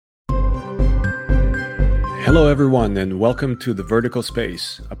Hello, everyone, and welcome to The Vertical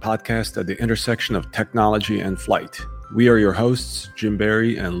Space, a podcast at the intersection of technology and flight. We are your hosts, Jim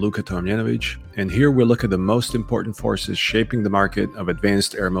Barry and Luka Tomjanovic, and here we look at the most important forces shaping the market of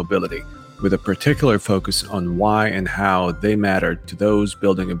advanced air mobility, with a particular focus on why and how they matter to those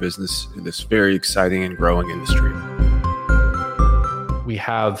building a business in this very exciting and growing industry. We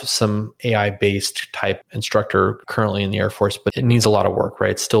have some AI-based type instructor currently in the Air Force, but it needs a lot of work,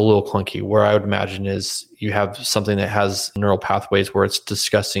 right? It's still a little clunky. Where I would imagine is you have something that has neural pathways where it's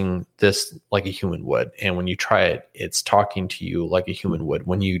discussing this like a human would. And when you try it, it's talking to you like a human would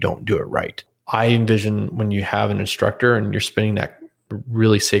when you don't do it right. I envision when you have an instructor and you're spending that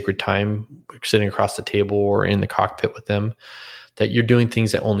really sacred time sitting across the table or in the cockpit with them, that you're doing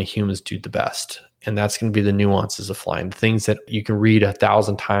things that only humans do the best. And that's going to be the nuances of flying, the things that you can read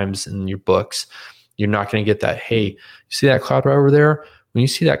 1,000 times in your books. You're not going to get that, hey, you see that cloud right over there? When you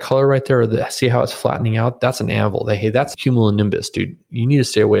see that color right there, see how it's flattening out? That's an anvil. Hey, that's cumulonimbus, dude. You need to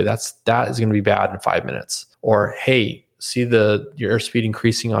stay away. That is going to be bad in 5 minutes. Or, hey, see your airspeed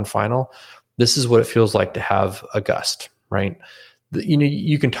increasing on final? This is what it feels like to have a gust, right?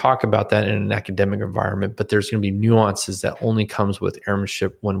 You can talk about that in an academic environment, but there's going to be nuances that only comes with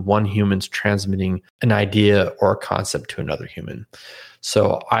airmanship when one human's transmitting an idea or a concept to another human.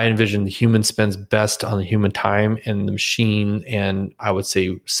 So I envision the human spends best on the human time, and the machine and I would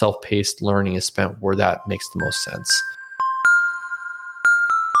say self-paced learning is spent where that makes the most sense.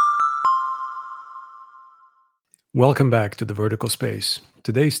 Welcome back to The Vertical Space.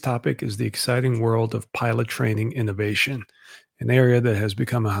 Today's topic is the exciting world of pilot training innovation, an area that has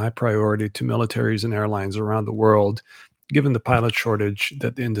become a high priority to militaries and airlines around the world, given the pilot shortage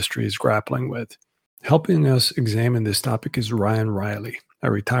that the industry is grappling with. Helping us examine this topic is Ryan Riley, a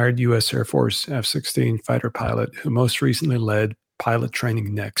retired U.S. Air Force F-16 fighter pilot who most recently led Pilot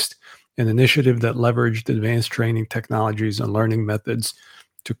Training Next, an initiative that leveraged advanced training technologies and learning methods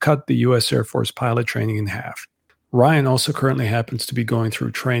to cut the U.S. Air Force pilot training in half. Ryan also currently happens to be going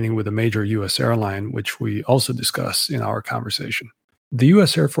through training with a major U.S. airline, which we also discuss in our conversation. The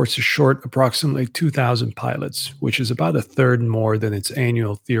U.S. Air Force is short approximately 2,000 pilots, which is about a third more than its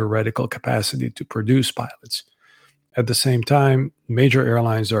annual theoretical capacity to produce pilots. At the same time, major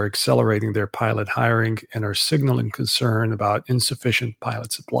airlines are accelerating their pilot hiring and are signaling concern about insufficient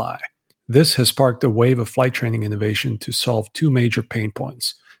pilot supply. This has sparked a wave of flight training innovation to solve two major pain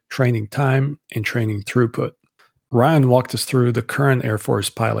points: training time and training throughput. Ryan walked us through the current Air Force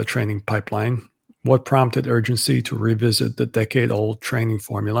pilot training pipeline, what prompted urgency to revisit the decade-old training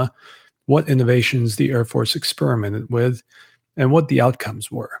formula, what innovations the Air Force experimented with, and what the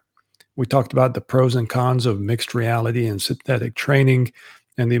outcomes were. We talked about the pros and cons of mixed reality and synthetic training,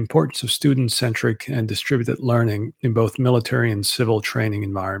 and the importance of student-centric and distributed learning in both military and civil training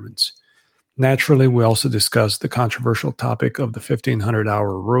environments. Naturally, we also discussed the controversial topic of the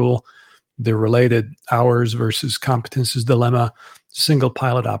 1,500-hour rule, the related hours versus competencies dilemma, single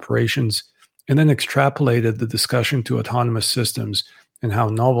pilot operations, and then extrapolated the discussion to autonomous systems and how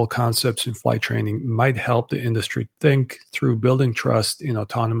novel concepts in flight training might help the industry think through building trust in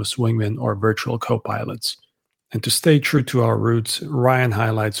autonomous wingmen or virtual co-pilots. And to stay true to our roots, Ryan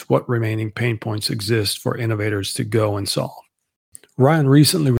highlights what remaining pain points exist for innovators to go and solve. Ryan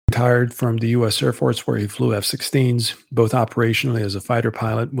recently retired from the U.S. Air Force, where he flew F-16s, both operationally as a fighter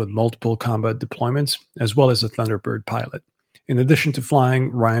pilot with multiple combat deployments, as well as a Thunderbird pilot. In addition to flying,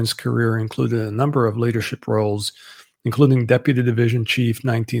 Ryan's career included a number of leadership roles, including Deputy Division Chief,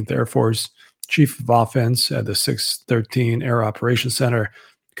 19th Air Force, Chief of Offense at the 613 Air Operations Center,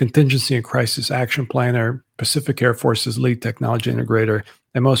 Contingency and Crisis Action Planner, Pacific Air Force's Lead Technology Integrator,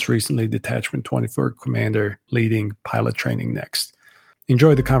 and most recently, Detachment 24 Commander, leading Pilot Training Next.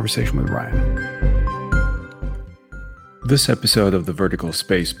 Enjoy the conversation with Ryan. This episode of the Vertical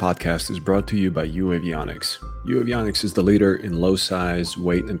Space podcast is brought to you by UAvionics. UAvionics is the leader in low size,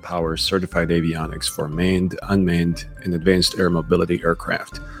 weight, and power certified avionics for manned, unmanned, and advanced air mobility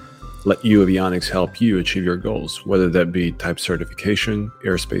aircraft. Let UAvionics help you achieve your goals, whether that be type certification,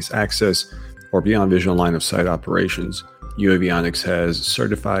 airspace access, or beyond visual line of sight operations. UAvionics has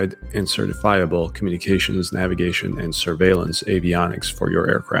certified and certifiable communications, navigation, and surveillance avionics for your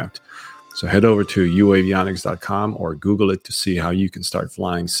aircraft. So head over to uavionics.com or Google it to see how you can start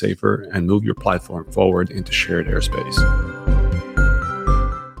flying safer and move your platform forward into shared airspace.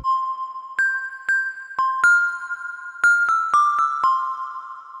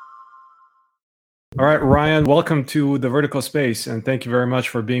 All right, Ryan, welcome to the Vertical Space, and thank you very much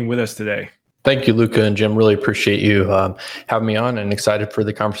for being with us today. Thank you, Luka and Jim. Really appreciate you having me on and excited for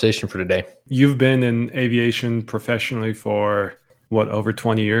the conversation for today. You've been in aviation professionally for over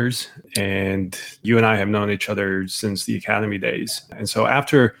 20 years. And you and I have known each other since the academy days. And so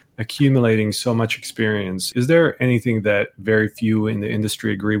after accumulating so much experience, is there anything that very few in the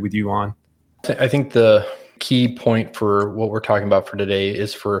industry agree with you on? I think the key point for what we're talking about for today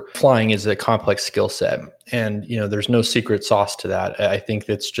is for flying is a complex skill set. And, there's no secret sauce to that. I think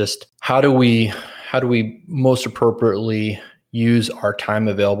it's just how do we most appropriately use our time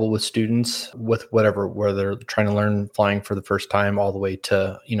available with students with whether they're trying to learn flying for the first time all the way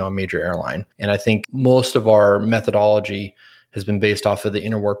to, a major airline. And I think most of our methodology has been based off of the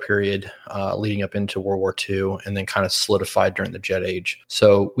interwar period leading up into World War II and then kind of solidified during the jet age.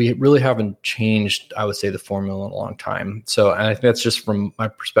 So we really haven't changed, I would say, the formula in a long time. So and I think that's just from my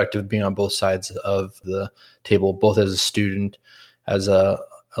perspective, being on both sides of the table, both as a student, as a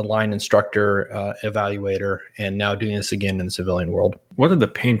line instructor, evaluator, and now doing this again in the civilian world. What are the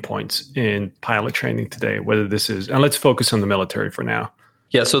pain points in pilot training today? Whether this is, and let's focus on the military for now.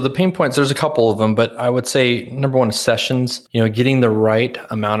 Yeah, so the pain points, there's a couple of them, but I would say number one is sessions, getting the right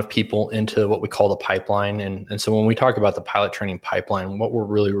amount of people into what we call the pipeline. And so when we talk about the pilot training pipeline, what we're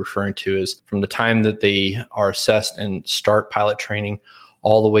really referring to is from the time that they are assessed and start pilot training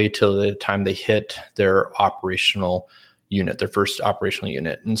all the way till the time they hit their operational unit, their first operational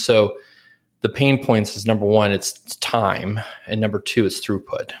unit. And so the pain points is number one, it's time, and number two, it's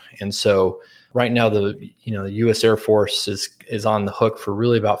throughput. And so right now, the U.S. Air Force is on the hook for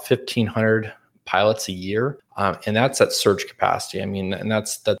really about 1,500 pilots a year, and that's at surge capacity. I mean, and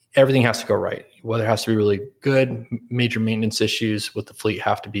that's everything has to go right. Weather has to be really good. Major maintenance issues with the fleet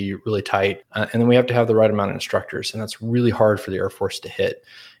have to be really tight, and then we have to have the right amount of instructors, and that's really hard for the Air Force to hit.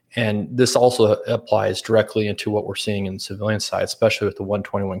 And this also applies directly into what we're seeing in the civilian side, especially with the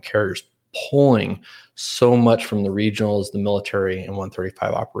 121 carriers pulling so much from the regionals, the military, and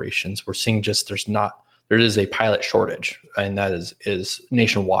 135 operations. We're seeing there is a pilot shortage, and that is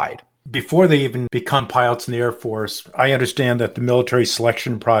nationwide. Before they even become pilots in the Air Force, I understand that the military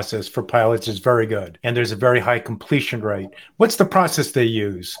selection process for pilots is very good, and there's a very high completion rate. What's the process they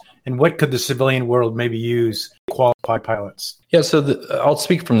use, and what could the civilian world maybe use to qualify pilots? Yeah, so I'll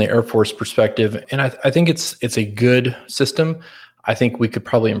speak from the Air Force perspective, and I think it's a good system. I think we could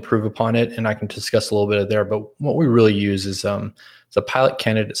probably improve upon it, and I can discuss a little bit of there. But what we really use is it's a pilot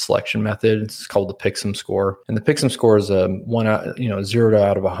candidate selection method. It's called the PICSM score, and the PICSM score is a 0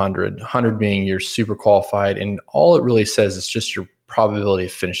 out of 100. 100 being you're super qualified, and all it really says is just your probability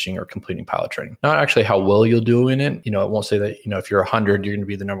of finishing or completing pilot training. Not actually how well you'll do in it. It won't say that if you're 100, you're going to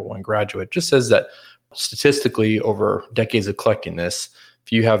be the number one graduate. It just says that statistically over decades of collecting this,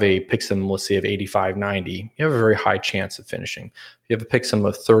 if you have a PICSM, let's say of 85, 90, you have a very high chance of finishing. If you have a PICSM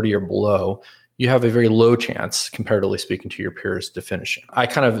of 30 or below, you have a very low chance, comparatively speaking, to your peers to finishing. I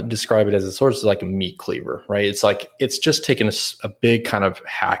kind of describe it as a sort of like a meat cleaver, right? It's just taking a big kind of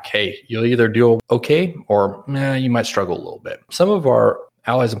hack. Hey, you'll either do okay or you might struggle a little bit. Some of our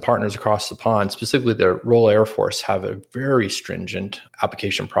allies and partners across the pond, specifically the Royal Air Force, have a very stringent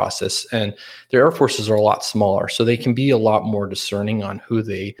application process, and their air forces are a lot smaller, so they can be a lot more discerning on who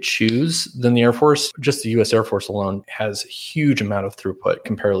they choose than the Air Force. Just the U.S. Air Force alone has a huge amount of throughput,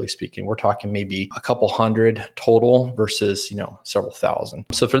 comparatively speaking. We're talking maybe a couple hundred total versus, several thousand.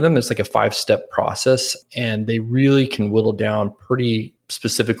 So for them, it's like a 5-step process, and they really can whittle down pretty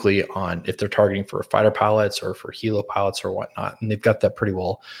specifically on if they're targeting for fighter pilots or for helo pilots or whatnot. And they've got that pretty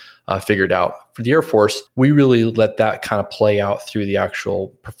well figured out. For the Air Force, we really let that kind of play out through the actual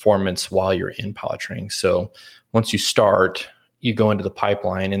performance while you're in pilot training. So once you start, you go into the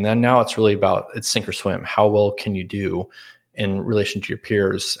pipeline, and then now it's really about it's sink or swim. How well can you do in relation to your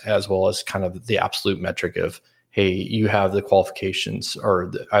peers, as well as kind of the absolute metric of, hey, you have the qualifications,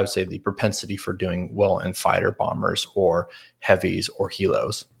 or I would say the propensity for doing well in fighter bombers or heavies or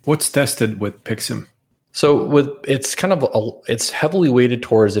helos. What's tested with PICSM? So it's heavily weighted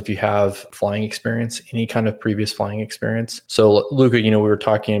towards if you have flying experience, any kind of previous flying experience. So Luca, we were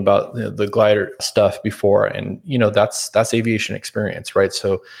talking about the glider stuff before, and that's aviation experience, right?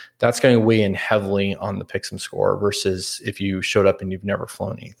 So that's going to weigh in heavily on the PICSM score versus if you showed up and you've never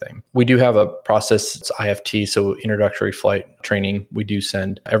flown anything. We do have a process, it's IFT, so introductory flight training. We do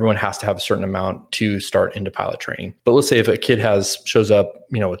send, everyone has to have a certain amount to start into pilot training. But let's say if a kid shows up,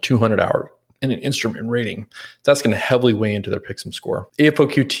 a 200-hour in an instrument rating, that's going to heavily weigh into their PICSM score.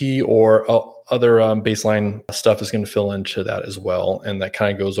 AFOQT or other baseline stuff is going to fill into that as well, and that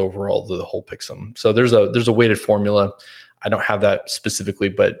kind of goes over the whole PICSM. So there's a weighted formula. I don't have that specifically,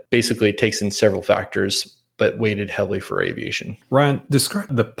 but basically it takes in several factors, but weighted heavily for aviation. Ryan,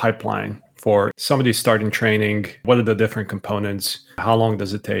 describe the pipeline for somebody starting training? What are the different components? How long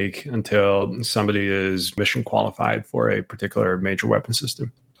does it take until somebody is mission qualified for a particular major weapon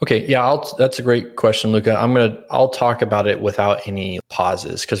system? Okay, yeah, that's a great question, Luca. I'll talk about it without any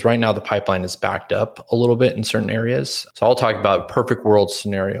pauses because right now the pipeline is backed up a little bit in certain areas. So I'll talk about a perfect world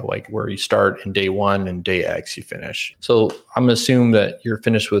scenario, like where you start in day one and day X you finish. So I'm gonna assume that you're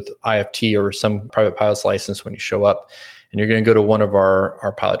finished with IFT or some private pilot's license when you show up, and you're going to go to one of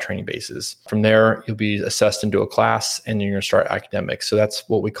our pilot training bases. From there, you'll be assessed into a class, and you're going to start academics. So that's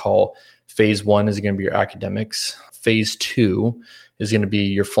what we call phase one is going to be your academics. Phase two is going to be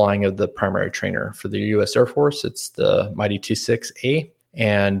your flying of the primary trainer. For the U.S. Air Force, it's the Mighty T6A.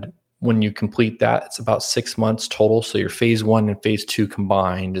 And when you complete that, it's about 6 months total. So your phase one and phase two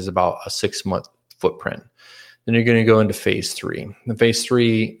combined is about a 6-month footprint. Then you're going to go into phase three. The phase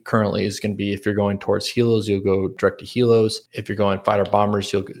three currently is going to be, if you're going towards helos, you'll go direct to helos. If you're going fighter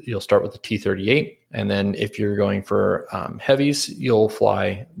bombers, you'll start with the T-38. And then if you're going for heavies, you'll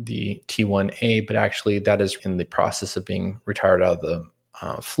fly the T-1A, but actually that is in the process of being retired out of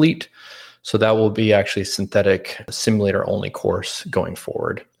the fleet. So that will be actually a synthetic simulator only course going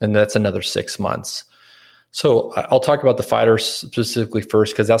forward. And that's another 6 months. So I'll talk about the fighters specifically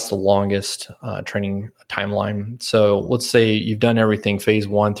first, because that's the longest training timeline. So let's say you've done everything phase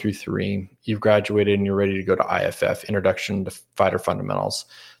 1 through 3, you've graduated and you're ready to go to IFF, Introduction to Fighter Fundamentals.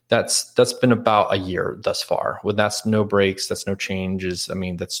 That's been about a year thus far. Well, that's no breaks, that's no changes. I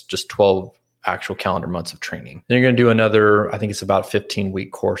mean, that's just 12 actual calendar months of training. Then you're going to do another, I think it's about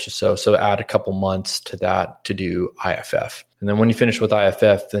 15-week course or so. So add a couple months to that to do IFF. And then when you finish with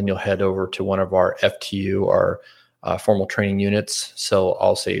IFF, then you'll head over to one of our FTU, our formal training units. So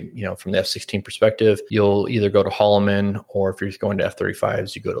I'll say, from the F-16 perspective, you'll either go to Holloman, or if you're going to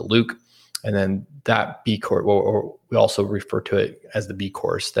F-35s, you go to Luke. And then that B course, or we also refer to it as the B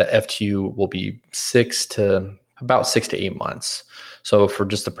course, that FTU will be 6 to 8 months. So for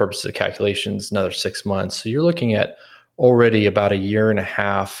just the purposes of calculations, another 6 months. So you're looking at already about a year and a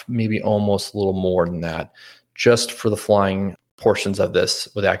half, maybe almost a little more than that, just for the flying portions of this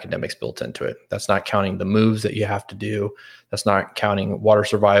with academics built into it. That's not counting the moves that you have to do. That's not counting water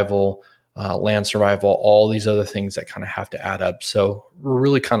survival, land survival, all these other things that kind of have to add up. So we're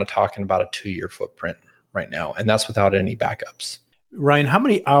really kind of talking about a 2-year footprint right now, and that's without any backups. Ryan, how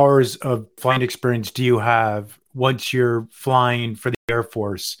many hours of flying experience do you have once you're flying for the Air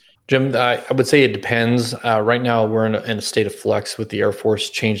Force? Jim, I would say it depends. Right now, we're in a state of flux with the Air Force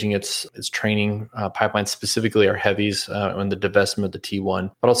changing its training pipeline, specifically our heavies and the divestment of the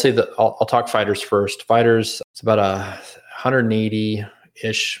T1. But I'll say that I'll talk fighters first. Fighters, it's about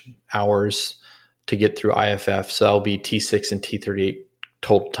 180-ish hours to get through IFF. So that'll be T6 and T38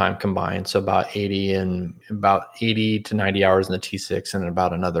 total time combined. So about 80 to 90 hours in the T6 and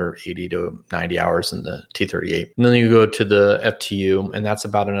about another 80 to 90 hours in the T38. And then you go to the FTU, and that's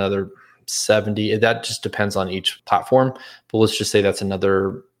about another 70. That just depends on each platform, but let's just say that's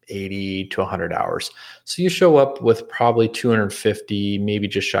another 80 to 100 hours. So you show up with probably 250, maybe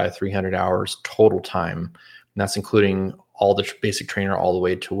just shy of 300 hours total time. And that's including all the basic trainer all the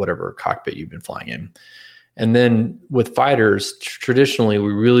way to whatever cockpit you've been flying in. And then with fighters, traditionally,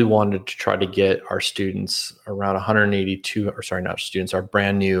 we really wanted to try to get our students around our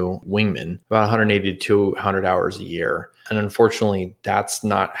brand new wingmen, about 180 to 200 hours a year. And unfortunately, that's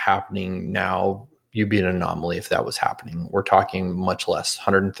not happening now. You'd be an anomaly if that was happening. We're talking much less,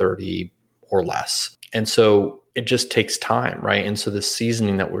 130 or less. And so it just takes time, right? And so the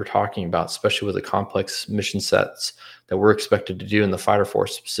seasoning that we're talking about, especially with the complex mission sets that we're expected to do in the fighter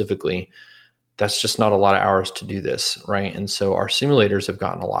force specifically, that's just not a lot of hours to do this, right? And so our simulators have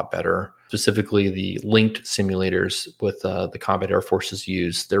gotten a lot better, specifically the linked simulators with the combat air forces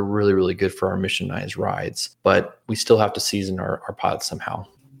use. They're really, really good for our missionized rides, but we still have to season our pilots somehow.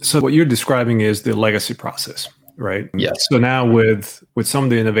 So what you're describing is the legacy process, right? Yes. So now with some of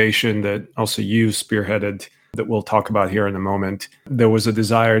the innovation that also you spearheaded, that we'll talk about here in a moment, there was a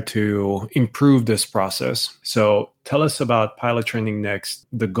desire to improve this process. So tell us about Pilot Training Next,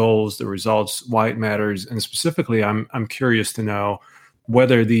 the goals, the results, why it matters. And specifically, I'm curious to know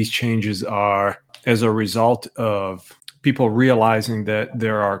whether these changes are as a result of people realizing that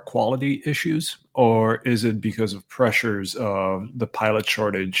there are quality issues, or is it because of pressures of the pilot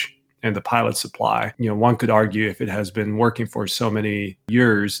shortage and the pilot supply? One could argue if it has been working for so many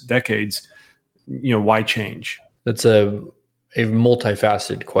years, decades, why change? That's a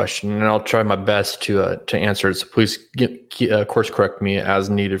multifaceted question, and I'll try my best to answer it. So please course correct me as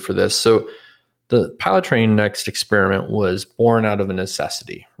needed for this. So The pilot training next experiment was born out of a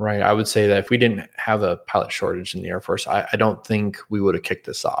necessity, right? I would say that if we didn't have a pilot shortage in the Air Force, I don't think we would have kicked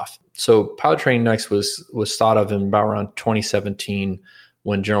this off. So pilot training next was thought of in about around 2017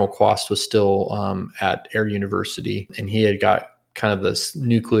 when General Quast was still at Air University, and he had got kind of this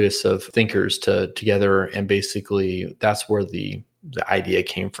nucleus of thinkers together, and basically that's where the idea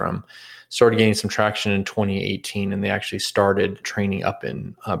came from. Started gaining some traction in 2018, and they actually started training up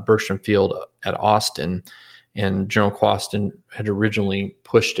in Bergstrom Field at Austin. And General Quast had originally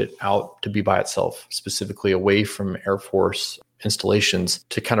pushed it out to be by itself, specifically away from Air Force installations,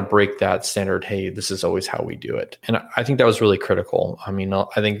 to kind of break that standard. Hey, this is always how we do it. And I think that was really critical. I mean,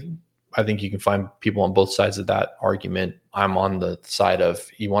 I think you can find people on both sides of that argument. I'm on the side of,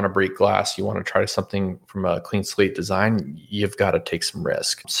 you want to break glass, you want to try something from a clean slate design, you've got to take some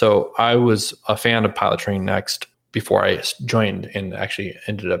risk. So I was a fan of pilot training next before I joined, and actually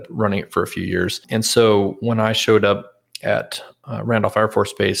ended up running it for a few years. And so when I showed up at Randolph Air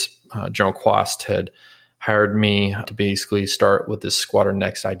Force Base, General Quast had hired me to basically start with this Squadron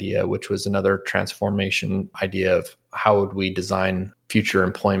Next idea, which was another transformation idea of how would we design future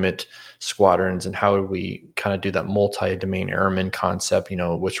employment squadrons, and how would we kind of do that multi-domain airman concept,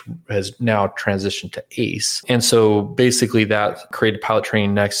 which has now transitioned to ACE. And so basically that created Pilot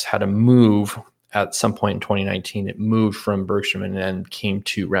Training Next, had to move at some point in 2019. It moved from Bergstrom and then came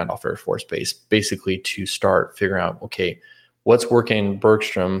to Randolph Air Force Base, basically to start figuring out, okay, what's working in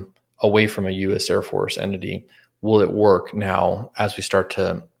Bergstrom away from a U.S. Air Force entity? Will it work now as we start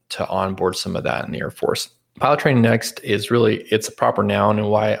to onboard some of that in the Air Force? Pilot Training Next is really, it's a proper noun. And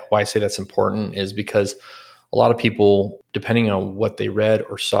why I say that's important is because a lot of people, depending on what they read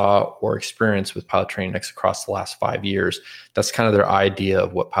or saw or experienced with Pilot Training Next across the last 5 years, that's kind of their idea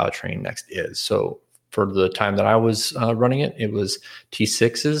of what Pilot Training Next is. So for the time that I was running it, it was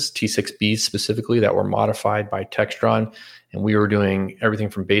T6s, T6Bs specifically, that were modified by Textron. And we were doing everything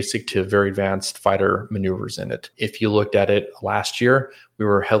from basic to very advanced fighter maneuvers in it. If you looked at it last year, we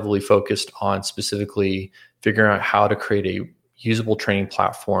were heavily focused on specifically figuring out how to create a usable training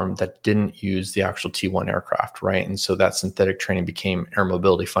platform that didn't use the actual T1 aircraft, right? And so that synthetic training became Air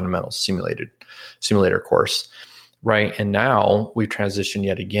Mobility Fundamentals simulator course, right? And now we've transitioned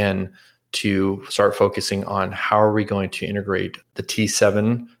yet again to start focusing on how are we going to integrate the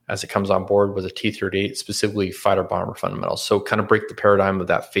T7 as it comes on board with a T-38, specifically fighter bomber fundamentals. So kind of break the paradigm of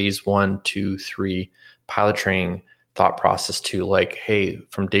that phase 1, 2, 3 pilot training thought process to like, hey,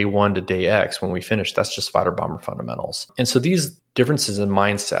 from day 1 to day X, when we finish, that's just fighter bomber fundamentals. And so these differences in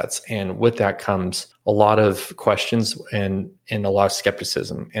mindsets, and with that comes a lot of questions and a lot of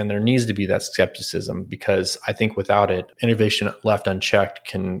skepticism. And there needs to be that skepticism, because I think without it, innovation left unchecked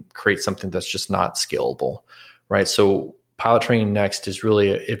can create something that's just not scalable, right? So Pilot Training Next is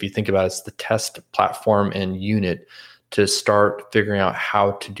really, if you think about it, it's the test platform and unit to start figuring out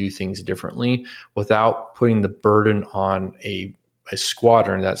how to do things differently without putting the burden on a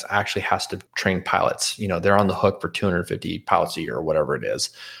squadron that actually has to train pilots. They're on the hook for 250 pilots a year or whatever it is,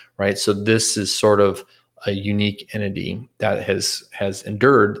 right? So this is sort of a unique entity that has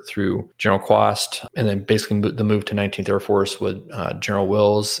endured through General Quast, and then basically the move to 19th Air Force with General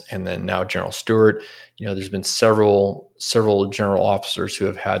Wills, and then now General Stewart. There's been several general officers who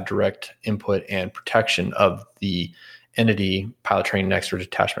have had direct input and protection of the entity Pilot Training Next or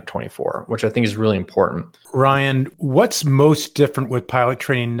Detachment 24, which I think is really important. Ryan, what's most different with Pilot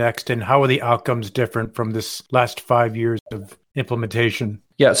Training Next, and how are the outcomes different from this last 5 years of implementation?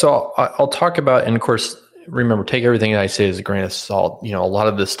 Yeah, so I'll talk about, and of course, remember, take everything I say as a grain of salt. A lot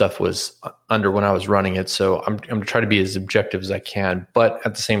of this stuff was under when I was running it, so I'm going to try to be as objective as I can. But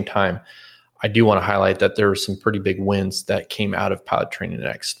at the same time, I do want to highlight that there were some pretty big wins that came out of Pilot Training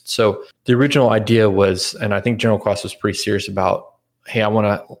Next. So the original idea was, and I think General Quast was pretty serious about, hey, I want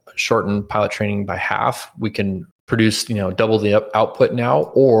to shorten pilot training by half. We can produce, double the output now,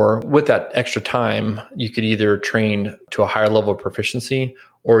 or with that extra time, you could either train to a higher level of proficiency,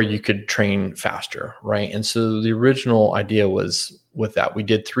 or you could train faster, right? And so the original idea was with that. We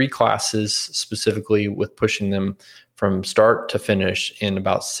did 3 classes specifically with pushing them from start to finish in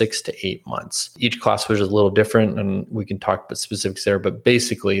about 6 to 8 months. Each class was a little different, and we can talk about specifics there, but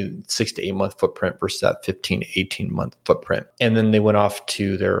basically 6 to 8 month footprint versus that 15 to 18 month footprint. And then they went off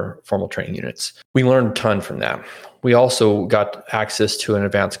to their formal training units. We learned a ton from that. We also got access to an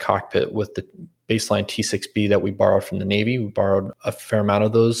advanced cockpit with the baseline T6B that we borrowed from the Navy. We borrowed a fair amount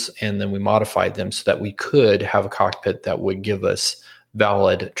of those, and then we modified them so that we could have a cockpit that would give us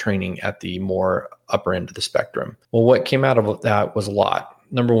valid training at the more upper end of the spectrum. Well, what came out of that was a lot.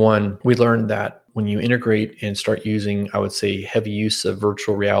 Number one, we learned that when you integrate and start using, I would say, heavy use of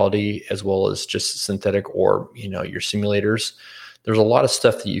virtual reality as well as just synthetic or, your simulators, there's a lot of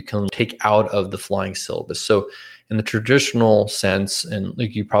stuff that you can take out of the flying syllabus. So in the traditional sense, and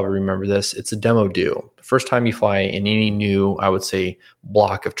like you probably remember this, it's a demo do. The first time you fly in any new, I would say,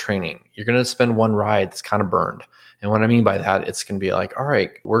 block of training, you're going to spend one ride that's kind of burned. And what I mean by that, it's going to be like, all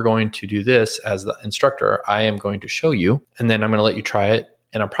right, we're going to do this as the instructor. I am going to show you, and then I'm going to let you try it.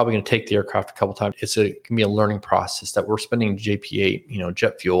 And I'm probably going to take the aircraft a couple of times. It can be a learning process that we're spending JP8,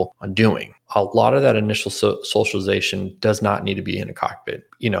 jet fuel on doing. A lot of that initial socialization does not need to be in a cockpit.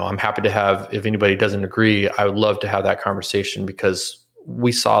 I'm happy to have, if anybody doesn't agree, I would love to have that conversation because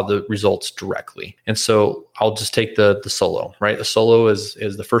we saw the results directly. And so I'll just take the solo, right? A solo is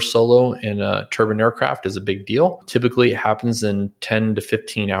the first solo in a turbine aircraft is a big deal. Typically it happens in 10 to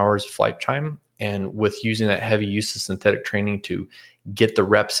 15 hours of flight time. And with using that heavy use of synthetic training to get the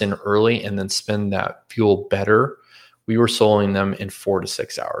reps in early and then spend that fuel better, we were soloing them in 4 to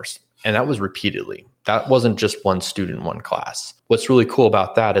 6 hours. And that was repeatedly. That wasn't just one student in one class. What's really cool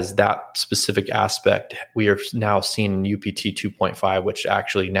about that is that specific aspect we are now seeing in UPT 2.5, which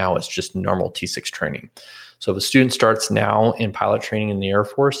actually now is just normal T6 training. So if a student starts now in pilot training in the Air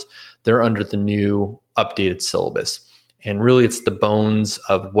Force, they're under the new updated syllabus. And really it's the bones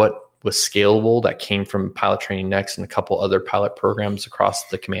of what was scalable that came from Pilot Training Next and a couple other pilot programs across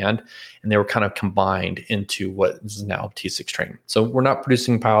the command. And they were kind of combined into what is now T6 training. So we're not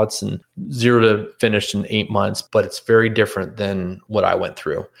producing pilots in 0 to finish in 8 months, but it's very different than what I went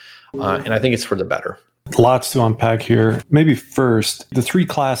through. And I think it's for the better. Lots to unpack here. Maybe first, the 3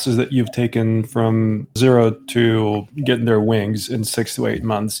 classes that you've taken from 0 to getting their wings in 6 to 8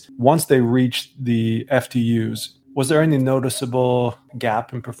 months, once they reach the FTUs, was there any noticeable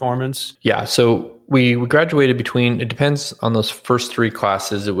gap in performance? Yeah, so we graduated between, it depends on those first 3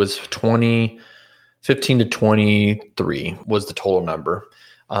 classes. It was 15 to 23 was the total number.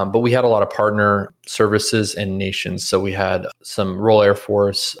 But we had a lot of partner services and nations. So we had some Royal Air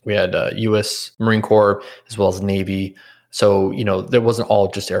Force, we had U.S. Marine Corps, as well as Navy. So, there wasn't all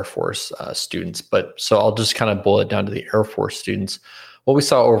just Air Force students. But so I'll just kind of boil it down to the Air Force students. What we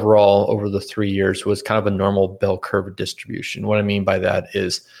saw overall over the 3 years was kind of a normal bell curve distribution. What I mean by that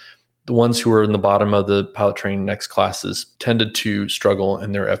is the ones who were in the bottom of the Pilot Training Next classes tended to struggle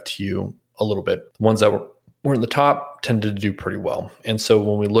in their FTU a little bit. The ones that were in the top tended to do pretty well. And so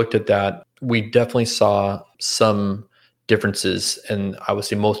when we looked at that, we definitely saw some differences. And I would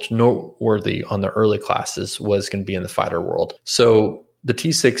say most noteworthy on the early classes was going to be in the fighter world. So the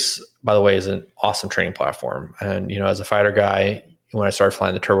T6, by the way, is an awesome training platform. And, as a fighter guy, when I started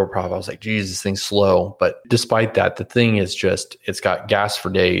flying the turboprop, I was like, geez, this thing's slow. But despite that, the thing is just, it's got gas for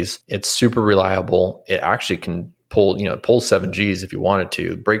days. It's super reliable. It actually can pull 7 Gs if you wanted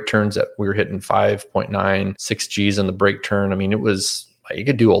to. Brake turns that we were hitting 5.9, 6 Gs on the brake turn. I mean, you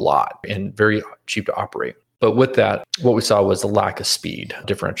could do a lot and very cheap to operate. But with that, what we saw was a lack of speed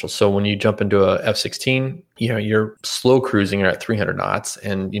differential. So when you jump into a F-16, you're slow cruising, you're at 300 knots.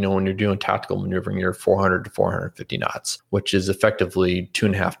 And, when you're doing tactical maneuvering, you're 400 to 450 knots, which is effectively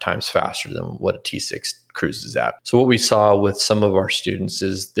 2.5 times faster than what a T6 cruises at. So what we saw with some of our students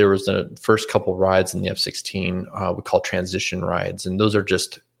is there was the first couple rides in the F-16, we call transition rides. And those are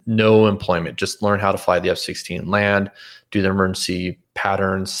just no employment, just learn how to fly the F-16 land, do the emergency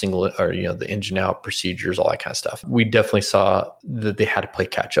patterns, the engine out procedures, all that kind of stuff. We definitely saw that they had to play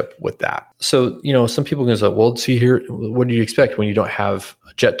catch up with that. So, some people can say, well, see here, what do you expect when you don't have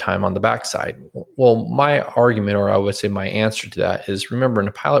jet time on the backside? Well, my argument, or I would say my answer to that is, remember, in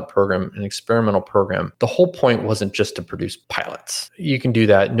a pilot program, an experimental program, the whole point wasn't just to produce pilots. You can do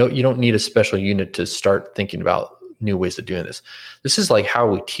that. No, you don't need a special unit to start thinking about new ways of doing this. This is like how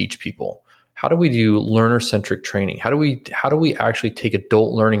we teach people. How do we do learner-centric training? How do we actually take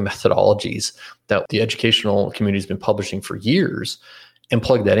adult learning methodologies that the educational community has been publishing for years and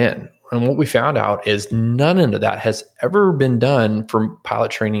plug that in? And what we found out is none of that has ever been done for pilot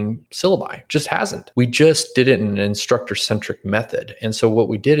training syllabi. Just hasn't. We just did it in an instructor-centric method. And so what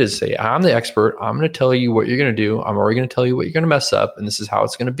we did is say, I'm the expert. I'm going to tell you what you're going to do. I'm already going to tell you what you're going to mess up. And this is how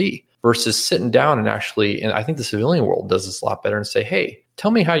it's going to be. Versus sitting down and actually, and I think the civilian world does this a lot better, and say, hey,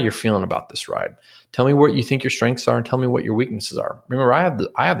 tell me how you're feeling about this ride. Tell me what you think your strengths are and tell me what your weaknesses are. Remember, I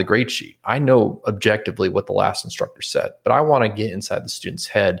have the grade sheet. I know objectively what the last instructor said, but I want to get inside the student's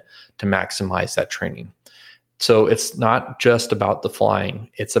head to maximize that training. So it's not just about the flying,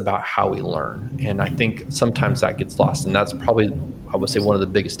 it's about how we learn. And I think sometimes that gets lost. And that's probably, I would say, one of the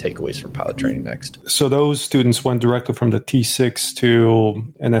biggest takeaways from Pilot Training Next. So those students went directly from the T6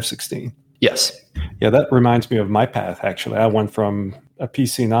 to an F-16? Yes. Yeah, that reminds me of my path, actually. I went from a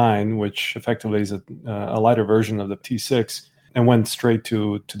PC-9, which effectively is a lighter version of the T6, and went straight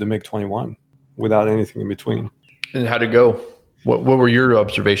to the MiG-21 without anything in between. And how'd it go? What were your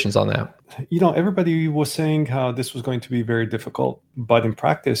observations on that? Everybody was saying how this was going to be very difficult, but in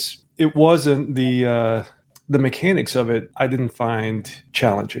practice, it wasn't. The mechanics of it I didn't find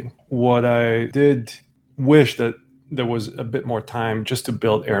challenging. What I did wish that there was a bit more time just to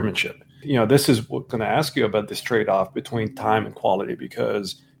build airmanship. This is what I'm going to ask you about this trade-off between time and quality,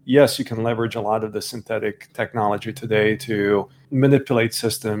 because yes, you can leverage a lot of the synthetic technology today to manipulate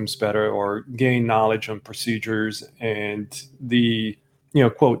systems better or gain knowledge on procedures and the,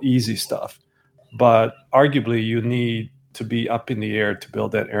 quote, easy stuff. But arguably, you need to be up in the air to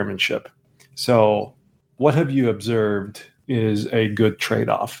build that airmanship. So what have you observed is a good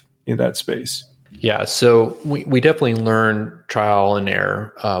trade-off in that space? Yeah, so we definitely learned trial and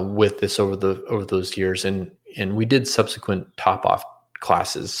error with this over those years, and we did subsequent top-off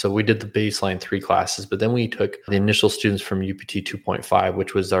classes. So we did the baseline 3 classes, but then we took the initial students from UPT 2.5,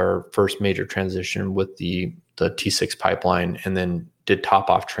 which was our first major transition with the T6 pipeline, and then did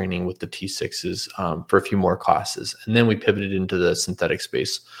top-off training with the T6s for a few more classes. And then we pivoted into the synthetic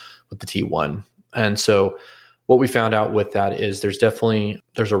space with the T1. And so what we found out with that is there's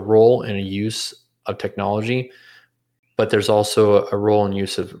a role and a use of technology, but there's also a role and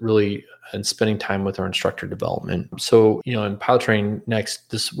use of really and spending time with our instructor development. So, in pilot training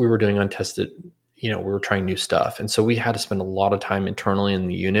next, we were doing untested, we were trying new stuff. And so we had to spend a lot of time internally in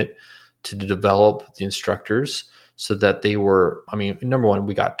the unit to develop the instructors so that they were, number one,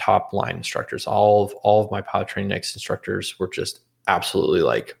 we got top line instructors. All of my pilot training next instructors were just absolutely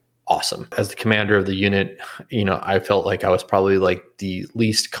awesome. As the commander of the unit, I felt like I was probably the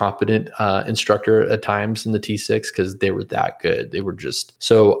least competent instructor at times in the T6 because they were that good. They were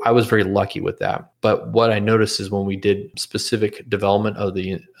so I was very lucky with that. But what I noticed is when we did specific development of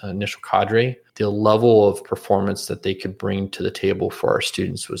the initial cadre, the level of performance that they could bring to the table for our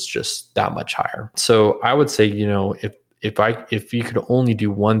students was just that much higher. So I would say, if you could only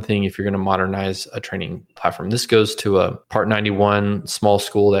do one thing, if you're going to modernize a training platform, this goes to a Part 91 small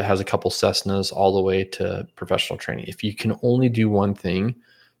school that has a couple Cessnas all the way to professional training. If you can only do one thing,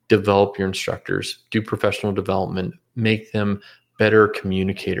 develop your instructors, do professional development, make them better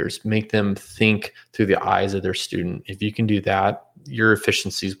communicators, make them think through the eyes of their student. If you can do that, your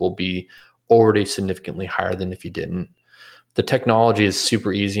efficiencies will be already significantly higher than if you didn't. The technology is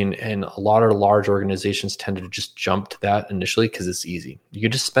super easy, and a lot of large organizations tend to just jump to that initially because it's easy. You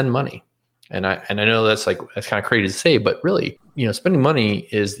can just spend money. And I know that's kind of crazy to say, but really, spending money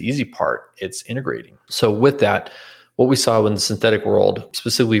is the easy part. It's integrating. So with that, what we saw in the synthetic world,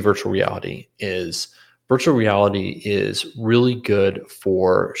 specifically virtual reality, is really good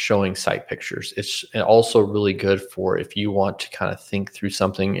for showing sight pictures. It's also really good for if you want to kind of think through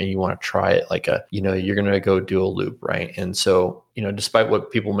something and you want to try it you're going to go do a loop, right? And so, despite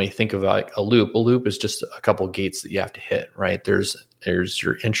what people may think of a loop is just a couple of gates that you have to hit, right? There's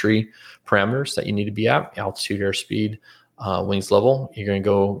your entry parameters that you need to be at: altitude, airspeed, wings level. You're going to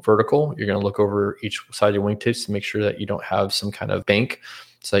go vertical. You're going to look over each side of your wingtips to make sure that you don't have some kind of bank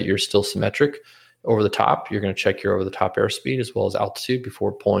so that you're still symmetric. Over the top, you're going to check your over the top airspeed as well as altitude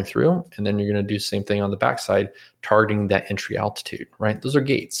before pulling through. And then you're going to do the same thing on the backside, targeting that entry altitude, right? Those are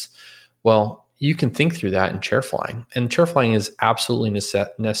gates. Well, you can think through that in chair flying. And chair flying is absolutely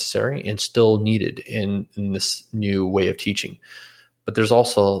necessary and still needed in this new way of teaching. But there's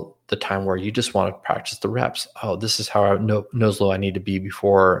also the time where you just want to practice the reps. Oh, this is how nose low I need to be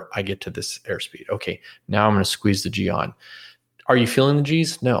before I get to this airspeed. Okay, now I'm going to squeeze the G on. Are you feeling the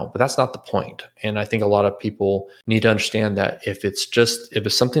G's? No, but that's not the point. And I think a lot of people need to understand that if it's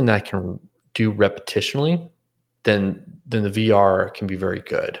something that I can do repetitionally, then the VR can be very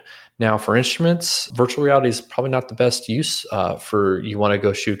good. Now, for instruments, virtual reality is probably not the best use for you want to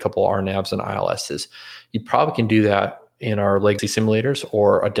go shoot a couple RNAVs and ILSs. You probably can do that in our legacy simulators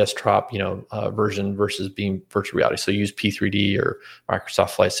or a desktop, version versus being virtual reality. So use P3D or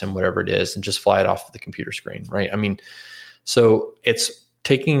Microsoft Flight Sim, whatever it is, and just fly it off of the computer screen, right? So it's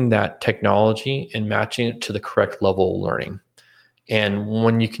taking that technology and matching it to the correct level of learning. And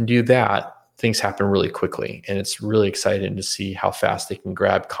when you can do that, things happen really quickly. And it's really exciting to see how fast they can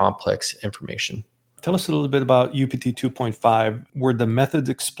grab complex information. Tell us a little bit about UPT 2.5. Were the methods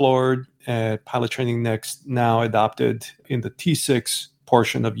explored at Pilot Training Next now adopted in the T6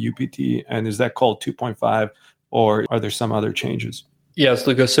 portion of UPT? And is that called 2.5 or are there some other changes? Yes,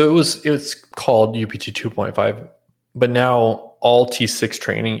 Lucas. So it's called UPT 2.5. But now all T6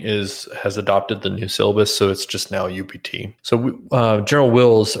 training has adopted the new syllabus, so it's just now UPT. So General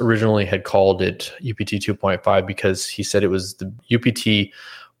Wills originally had called it UPT 2.5 because he said it was the UPT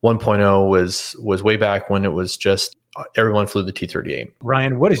 1.0 was way back when it was just everyone flew the T-38.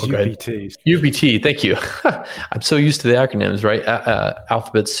 Ryan, what is UPT? UPT, thank you. I'm so used to the acronyms, right?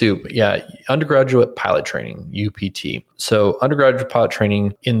 Alphabet soup. Yeah, undergraduate pilot training, UPT. So undergraduate pilot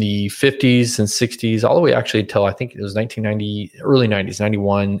training in the 50s and 60s, all the way actually until I think it was 1990, early 90s,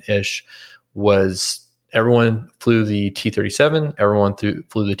 91-ish, was everyone flew the T-37, everyone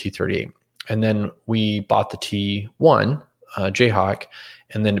flew the T-38. And then we bought the T-1, Jayhawk,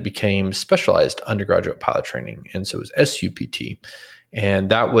 and then it became specialized undergraduate pilot training. And so it was SUPT. And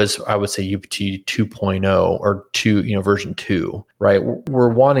that was, I would say, UPT 2.0 or version 2, right? We're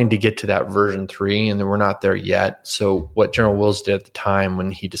wanting to get to that version 3, and then we're not there yet. So what General Wills did at the time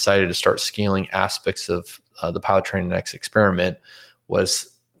when he decided to start scaling aspects of the pilot training next experiment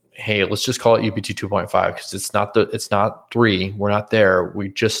was, hey, let's just call it UPT 2.5 because it's not 3. We're not there. We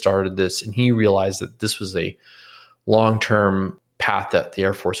just started this. And he realized that this was a long-term path that the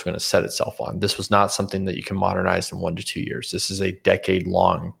Air Force was going to set itself on. This was not something that you can modernize in 1 to 2 years. This is a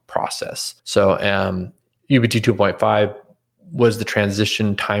decade-long process. So UPT 2.5 was the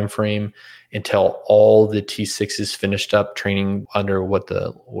transition timeframe until all the T6s finished up training under what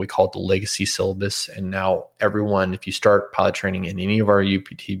we call it the legacy syllabus. And now everyone, if you start pilot training in any of our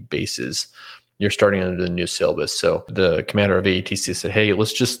UPT bases, you're starting under the new syllabus. So the commander of AETC said, hey,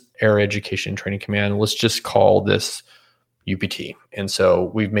 let's just Air Education Training Command, let's just call this UPT. And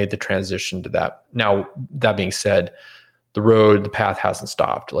so we've made the transition to that. Now, that being said, the path hasn't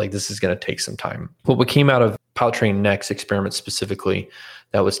stopped. Like, this is going to take some time. What came out of Pilot Training Next experiment specifically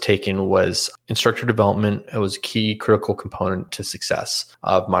that was taken was instructor development. It was a key critical component to success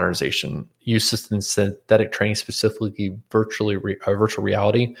of modernization. Use of synthetic training, specifically virtual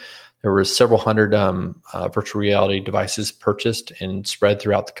reality. There were several hundred virtual reality devices purchased and spread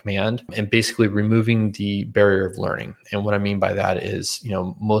throughout the command, and basically removing the barrier of learning. And what I mean by that is,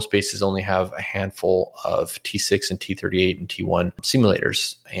 most bases only have a handful of T6 and T38 and T1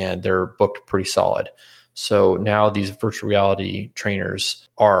 simulators, and they're booked pretty solid. So now these virtual reality trainers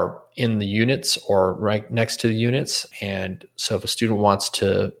are in the units or right next to the units. And so if a student wants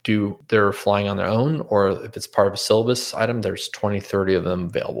to do their flying on their own, or if it's part of a syllabus item, there's 20, 30 of them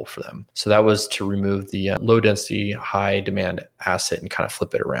available for them. So that was to remove the low density, high demand asset and kind of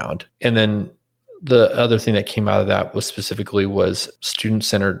flip it around. And then the other thing that came out of that was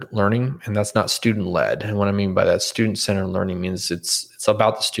student-centered learning, and that's not student-led. And what I mean by that, student-centered learning means it's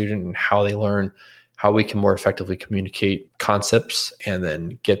about the student and how they learn, how we can more effectively communicate concepts and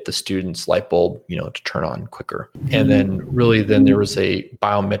then get the students' light bulb, to turn on quicker. And then there was a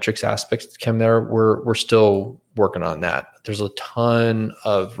biometrics aspect that came there. We're still working on that. There's a ton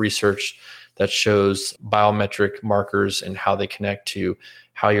of research that shows biometric markers and how they connect to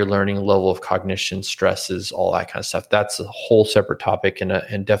how you're learning, level of cognition, stresses, all that kind of stuff. That's a whole separate topic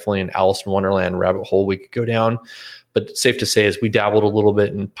and definitely an Alice in Wonderland rabbit hole we could go down. But safe to say is we dabbled a little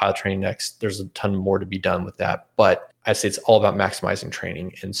bit in Pilot Training Next. There's a ton more to be done with that. But I say it's all about maximizing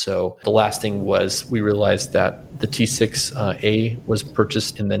training. And so the last thing was we realized that the T6A was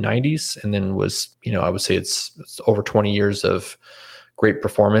purchased in the 90s and then was, I would say it's over 20 years of great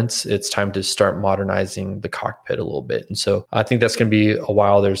performance. It's time to start modernizing the cockpit a little bit. And so I think that's going to be a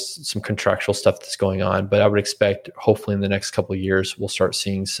while. There's some contractual stuff that's going on, but I would expect hopefully in the next couple of years, we'll start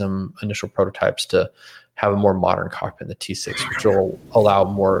seeing some initial prototypes to have a more modern cockpit in the T6, which will allow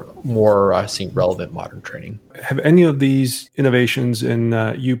more I think, relevant modern training. Have any of these innovations in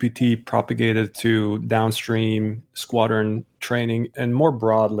UPT propagated to downstream squadron training? And more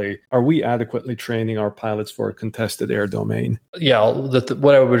broadly, are we adequately training our pilots for a contested air domain? Yeah,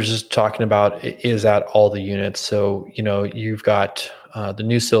 what I was just talking about is at all the units. So, you've got the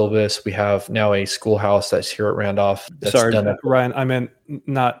new syllabus. We have now a schoolhouse that's here at Randolph. Ryan, I meant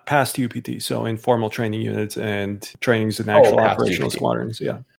not past UPT. So informal training units and trainings in actual operational UPT squadrons.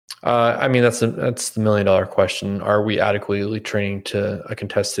 Yeah. That's the $1 million question. Are we adequately training to a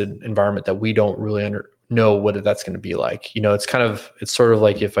contested environment that we don't really know what that's going to be like? It's sort of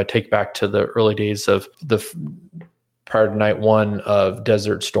like if I take back to the early days of prior to night one of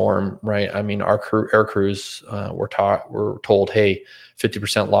Desert Storm, right? Our air crews were told, hey,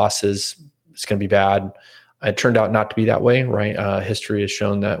 50% losses, it's going to be bad. It turned out not to be that way, right? History has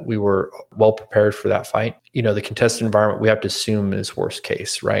shown that we were well prepared for that fight. The contested environment we have to assume is worst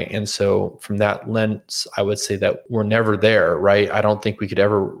case, right? And so from that lens, I would say that we're never there, right? I don't think we could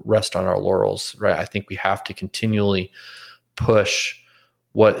ever rest on our laurels, right? I think we have to continually push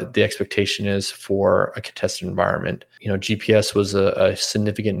what the expectation is for a contested environment. GPS was a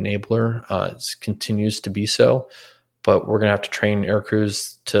significant enabler, it continues to be so, but we're going to have to train air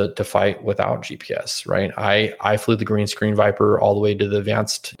crews to fight without GPS, right? I flew the green screen Viper all the way to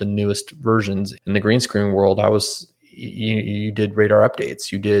the newest versions. In the green screen world, you did radar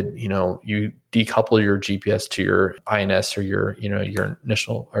updates. You decouple your GPS to your INS or your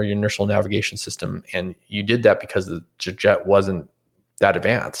inertial navigation system. And you did that because the jet wasn't that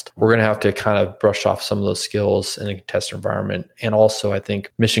advanced. We're going to have to kind of brush off some of those skills in a contested environment. And also, I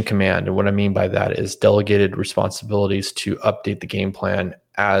think mission command, and what I mean by that is delegated responsibilities to update the game plan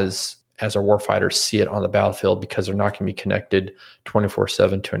as our warfighters see it on the battlefield, because they're not going to be connected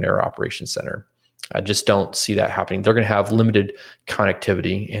 24/7 to an air operations center. I just don't see that happening. They're going to have limited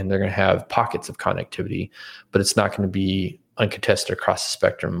connectivity and they're going to have pockets of connectivity, but it's not going to be uncontested across the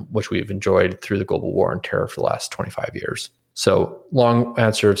spectrum, which we've enjoyed through the global war on terror for the last 25 years. So long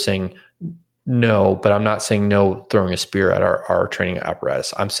answer of saying no, but I'm not saying no throwing a spear at our training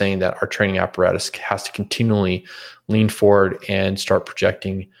apparatus. I'm saying that our training apparatus has to continually lean forward and start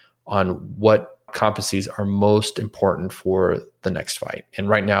projecting on what competencies are most important for the next fight. And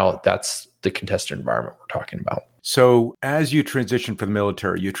right now, that's the contested environment we're talking about. So as you transition from the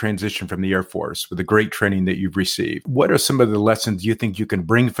military, you transition from the Air Force with the great training that you've received. What are some of the lessons you think you can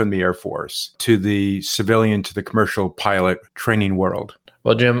bring from the Air Force to the civilian, to the commercial pilot training world?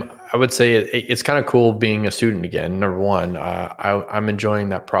 Well, Jim, I would say it's kind of cool being a student again. Number one, I'm enjoying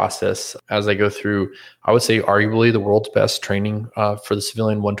that process as I go through, I would say, arguably the world's best training for the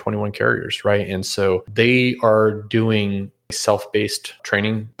civilian 121 carriers, right? And so they are doing self-based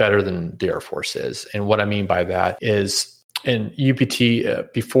training better than the Air Force is. And what I mean by that is, in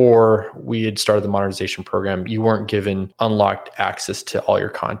UPT, before we had started the modernization program, you weren't given unlocked access to all your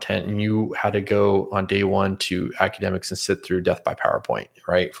content, and you had to go on day one to academics and sit through death by PowerPoint,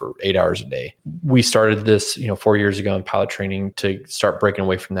 right, for 8 hours a day. We started this, 4 years ago in pilot training to start breaking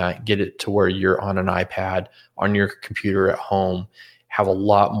away from that, get it to where you're on an iPad, on your computer at home, have a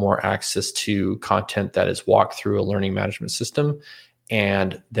lot more access to content that is walked through a learning management system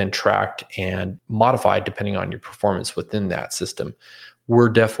and then tracked and modified depending on your performance within that system. We're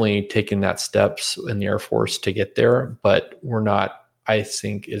definitely taking that steps in the Air Force to get there, but we're not, I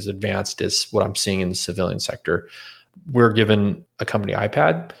think, as advanced as what I'm seeing in the civilian sector. We're given a company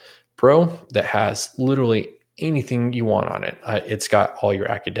iPad Pro that has literally anything you want on it. It's got all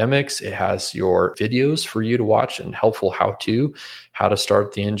your academics. It has your videos for you to watch and helpful how to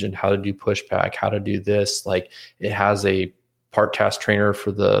start the engine, how to do pushback, how to do this. Like, it has a part task trainer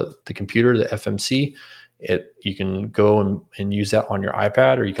for the computer, the FMC. You can go and use that on your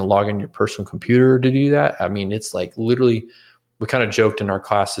iPad, or you can log in your personal computer to do that. I mean, it's like literally, we kind of joked in our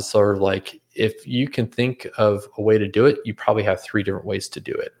class, it's sort of like, if you can think of a way to do it, you probably have 3 different ways to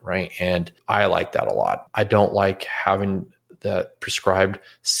do it, right? And I like that a lot. I don't like having that prescribed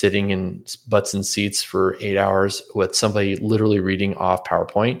sitting in butts and seats for 8 hours with somebody literally reading off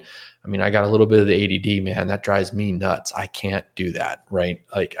PowerPoint. I mean, I got a little bit of the ADD, man. That drives me nuts. I can't do that, right?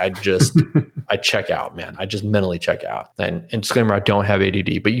 Like, I check out, man. I just mentally check out. And disclaimer, I don't have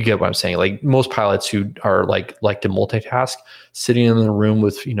ADD, but you get what I'm saying. Like, most pilots who are like to multitask, sitting in the room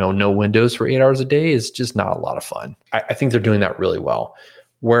with, no windows for 8 hours a day is just not a lot of fun. I think they're doing that really well.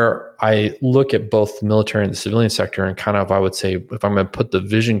 Where I look at both the military and the civilian sector, and kind of, I would say, if I'm going to put the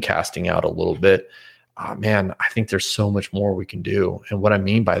vision casting out a little bit, man, I think there's so much more we can do. And what I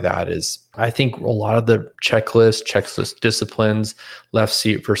mean by that is, I think a lot of the checklist disciplines, left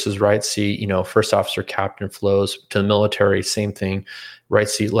seat versus right seat, first officer, captain flows to the military, same thing, right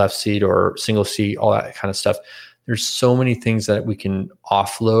seat, left seat, or single seat, all that kind of stuff. There's so many things that we can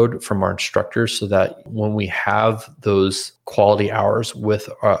offload from our instructors so that when we have those quality hours with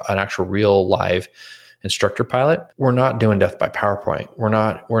an actual real live instructor pilot, we're not doing death by PowerPoint.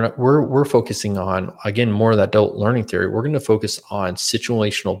 We're focusing on, again, more of that adult learning theory. We're going to focus on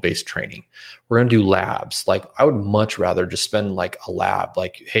situational based training. We're going to do labs. Like, I would much rather just spend like a lab,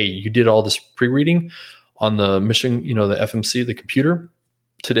 like, hey, you did all this pre-reading on the mission, the FMC, the computer.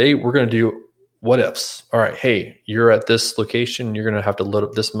 Today, we're going to do what ifs. All right. Hey, you're at this location. You're going to have to load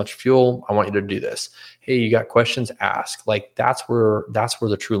up this much fuel. I want you to do this. Hey, you got questions? Ask. Like, that's where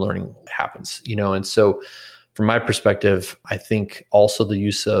the true learning happens, And so from my perspective, I think also the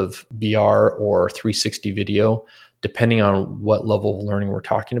use of VR or 360 video, depending on what level of learning we're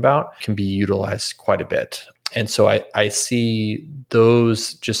talking about, can be utilized quite a bit. And so I see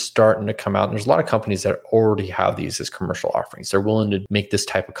those just starting to come out. And there's a lot of companies that already have these as commercial offerings. They're willing to make this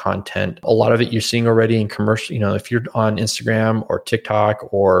type of content. A lot of it you're seeing already in commercial, if you're on Instagram or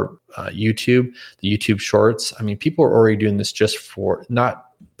TikTok or YouTube, the YouTube shorts, I mean, people are already doing this just for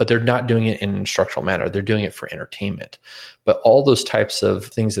but they're not doing it in an instructional manner. They're doing it for entertainment. But all those types of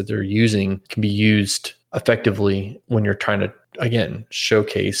things that they're using can be used effectively when you're trying to, again,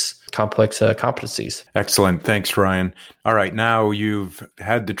 showcase complex competencies. Excellent. Thanks, Ryan. All right. Now you've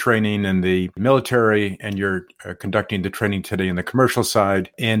had the training in the military and you're conducting the training today in the commercial side.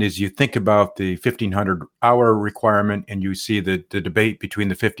 And as you think about the 1,500-hour requirement and you see the debate between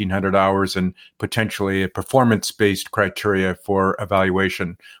the 1,500 hours and potentially a performance-based criteria for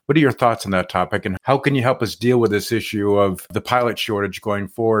evaluation, what are your thoughts on that topic? And how can you help us deal with this issue of the pilot shortage going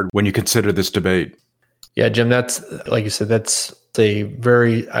forward when you consider this debate? Yeah, Jim, that's, like you said, that's a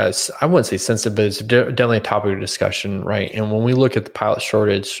very, I wouldn't say sensitive, but it's definitely a topic of discussion, right? And when we look at the pilot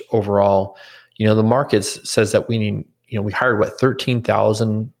shortage overall, the market says that we need, we hired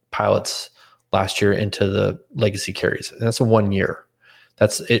 13,000 pilots last year into the legacy carriers. And that's a 1 year.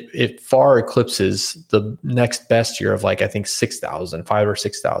 It far eclipses the next best year of I think 6,000, 5,000 or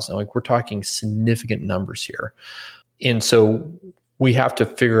 6,000. We're talking significant numbers here. And so we have to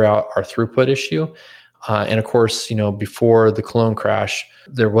figure out our throughput issue. And of course, before the Cologne crash,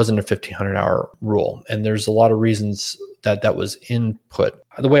 there wasn't a 1,500-hour rule. And there's a lot of reasons that was input.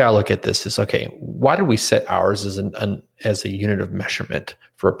 The way I look at this is, okay, why did we set hours as a unit of measurement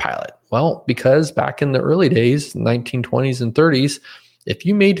for a pilot? Well, because back in the early days, 1920s and 30s, if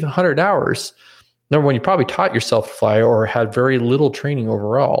you made 100 hours, number one, you probably taught yourself to fly or had very little training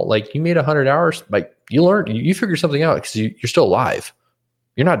overall. You made 100 hours, you learned, you figured something out because you're still alive.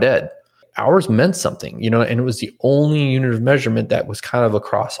 You're not dead. Hours meant something, and it was the only unit of measurement that was kind of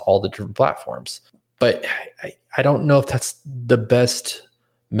across all the different platforms. But I don't know if that's the best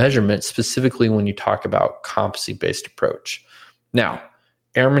measurement, specifically when you talk about competency-based approach. Now,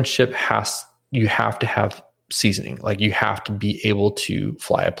 airmanship you have to have seasoning. You have to be able to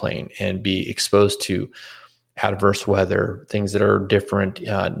fly a plane and be exposed to adverse weather, things that are different,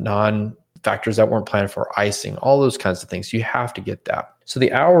 non-factors that weren't planned for, icing, all those kinds of things. You have to get that. So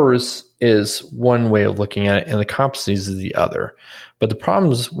the hours is one way of looking at it, and the competencies is the other. But the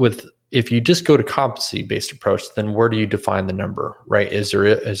problems with, if you just go to competency-based approach, then where do you define the number, right? Is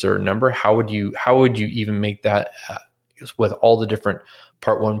there a number? How would you even make that with all the different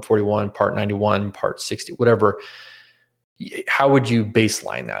Part 141, Part 91, Part 60, whatever? How would you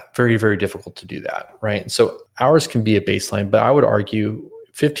baseline that? Very, very difficult to do that, right? And so hours can be a baseline, but I would argue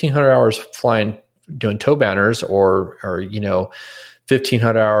 1,500 hours flying, doing tow banners or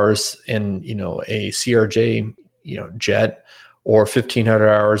 1,500 hours in, a CRJ, jet, or 1,500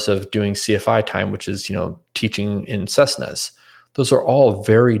 hours of doing CFI time, which is, teaching in Cessnas. Those are all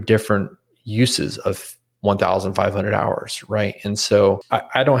very different uses of 1,500 hours, right? And so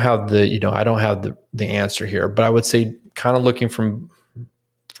I don't have the answer here, but I would say kind of looking from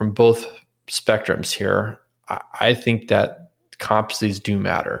both spectrums here, I think that competencies do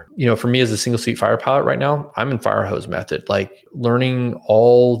matter. For me as a single seat fighter pilot right now, I'm in fire hose method, learning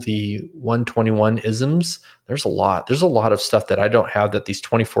all the 121 isms. There's a lot of stuff that I don't have that these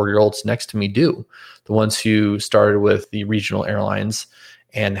 24-year-olds next to me do. The ones who started with the regional airlines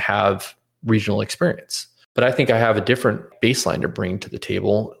and have regional experience. But I think I have a different baseline to bring to the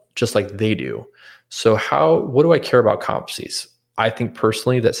table, just like they do. So what do I care about competencies? I think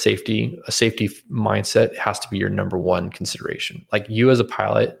personally that a safety mindset has to be your number one consideration. You as a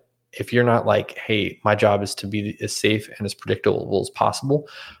pilot, if you're not hey, my job is to be as safe and as predictable as possible.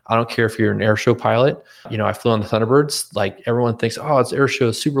 I don't care if you're an air show pilot. I flew on the Thunderbirds. Everyone thinks, oh, it's air show,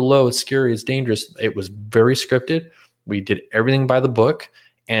 it's super low, it's scary, it's dangerous. It was very scripted. We did everything by the book.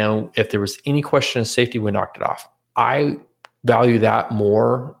 And if there was any question of safety, we knocked it off. I value that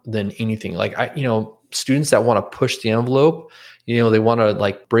more than anything. Students that want to push the envelope, they want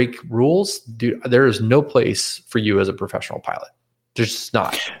to break rules. Dude, there is no place for you as a professional pilot. There's just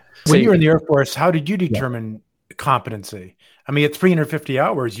not. When you were in the Air Force, how did you determine competency? I mean, at 350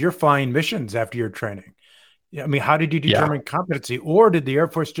 hours, you're flying missions after your training. I mean, how did you determine competency? Or did the Air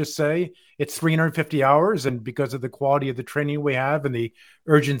Force just say it's 350 hours and because of the quality of the training we have and the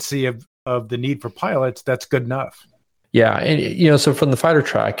urgency of the need for pilots, that's good enough? Yeah. And, so from the fighter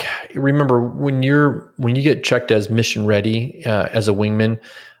track, remember when you get checked as mission ready as a wingman,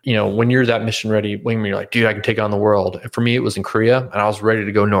 when you're that mission ready wingman, you're like, dude, I can take on the world. And for me, it was in Korea and I was ready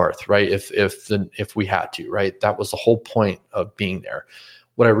to go north, right? If we had to, right? That was the whole point of being there.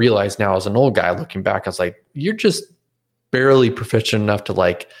 What I realized now as an old guy looking back, I was like, you're just barely proficient enough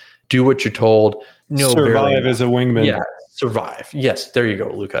to do what you're told, know survive barely as a wingman. Yeah, survive. Yes, there you go,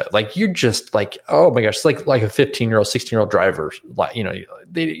 Luca. Like you're just like, oh my gosh, it's like a 15-year-old, 16-year-old driver. Like,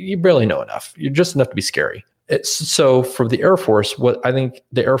 you barely know enough. You're just enough to be scary. So for the Air Force, what I think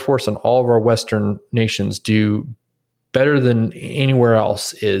the Air Force and all of our Western nations do better than anywhere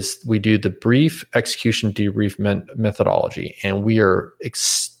else is we do the brief, execution, debrief methodology, and we are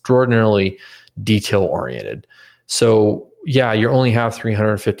extraordinarily detail oriented. So yeah, you only have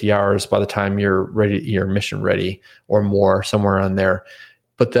 350 hours by the time you're ready, you're mission ready or more, somewhere on there.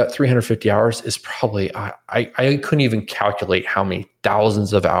 But that 350 hours is probably, I couldn't even calculate how many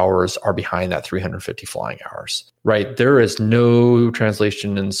thousands of hours are behind that 350 flying hours, right? There is no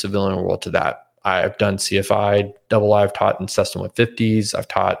translation in the civilian world to that. I've done CFI, I've taught in Cessna 150s. I've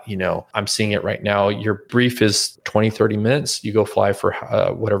taught, I'm seeing it right now. Your brief is 20, 30 minutes. You go fly for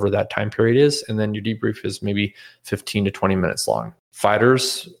whatever that time period is. And then your debrief is maybe 15 to 20 minutes long.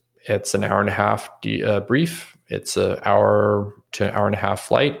 Fighters, it's an hour and a half brief. It's an hour to an hour and a half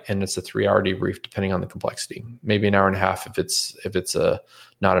flight, and it's a 3-hour debrief, depending on the complexity. Maybe an hour and a half if it's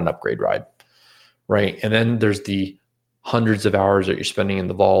not an upgrade ride, right? And then there's the hundreds of hours that you're spending in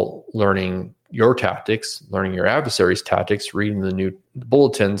the vault learning your tactics, learning your adversary's tactics, reading the new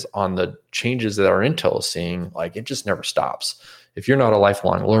bulletins on the changes that our intel is seeing. Like, it just never stops. If you're not a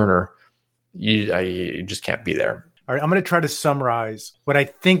lifelong learner, you just can't be there. All right, I'm going to try to summarize what I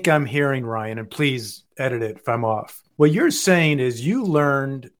think I'm hearing, Ryan, and please edit it if I'm off. What you're saying is you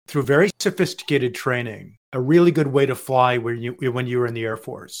learned through very sophisticated training a really good way to fly when you were in the Air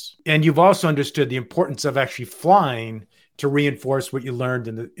Force. And you've also understood the importance of actually flying to reinforce what you learned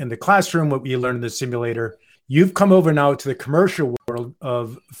in the classroom, what you learned in the simulator. You've come over now to the commercial world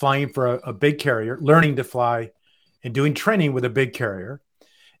of flying for a big carrier, learning to fly and doing training with a big carrier.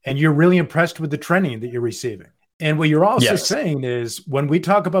 And you're really impressed with the training that you're receiving. And what you're also saying is when we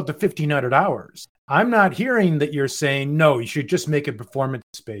talk about the 1,500 hours, I'm not hearing that you're saying, no, you should just make it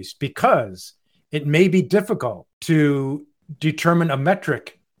performance-based, because it may be difficult to determine a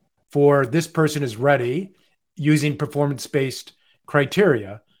metric for this person is ready using performance-based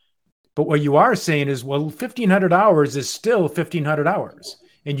criteria. But what you are saying is, well, 1,500 hours is still 1,500 hours.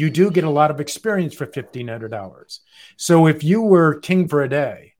 And you do get a lot of experience for 1,500 hours. So if you were king for a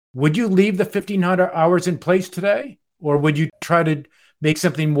day, would you leave the 1,500 hours in place today? Or would you try to make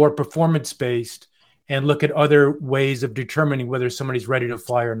something more performance-based and look at other ways of determining whether somebody's ready to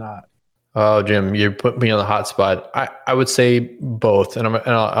fly or not? Oh, Jim, you put me on the hot spot. I would say both, and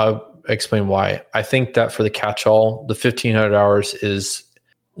I'll explain why. I think that for the catch-all, the 1,500 hours is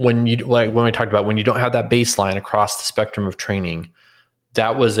when we talked about when you don't have that baseline across the spectrum of training.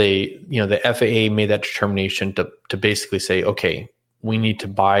 That was the FAA made that determination to basically say, okay, we need to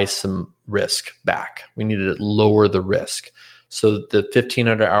buy some risk back. We need to lower the risk. So the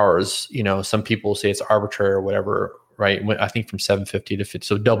 1,500 hours, some people say it's arbitrary or whatever, right? I think from 750 to 50,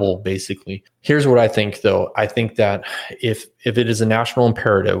 so double basically. Here's what I think though. I think that if it is a national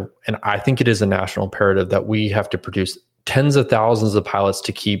imperative, and I think it is a national imperative that we have to produce tens of thousands of pilots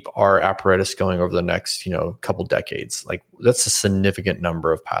to keep our apparatus going over the next, couple decades. Like, that's a significant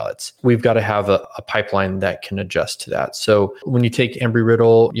number of pilots. We've got to have a pipeline that can adjust to that. So when you take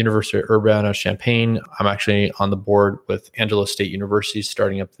Embry-Riddle, University of Urbana-Champaign, I'm actually on the board with Angelo State University,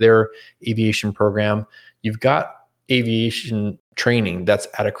 starting up their aviation program. You've got aviation training that's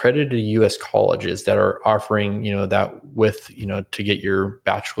at accredited U.S. colleges that are offering, that with, to get your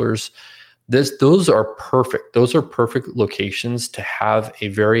bachelor's. Those are perfect. Those are perfect locations to have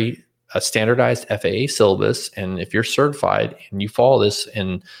a standardized FAA syllabus. And if you're certified and you follow this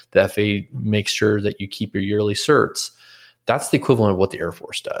and the FAA makes sure that you keep your yearly certs, that's the equivalent of what the Air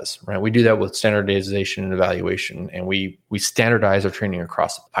Force does, right? We do that with standardization and evaluation, and we standardize our training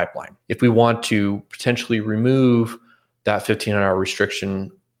across the pipeline. If we want to potentially remove that 1,500-hour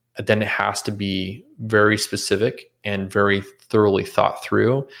restriction, then it has to be very specific and very thoroughly thought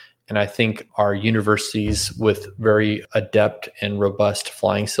through. And I think our universities with very adept and robust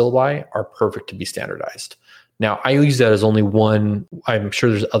flying syllabi are perfect to be standardized. Now, I use that as only one. I'm sure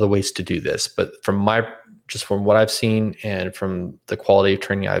there's other ways to do this, but from what I've seen and from the quality of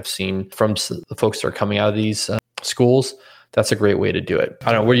training I've seen from the folks that are coming out of these schools, that's a great way to do it.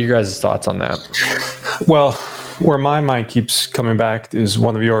 I don't know. What are your guys' thoughts on that? Well, where my mind keeps coming back is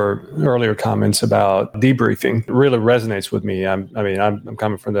one of your earlier comments about debriefing. It really resonates with me. I'm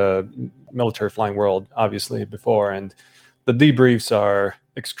coming from the military flying world, obviously, before, and the debriefs are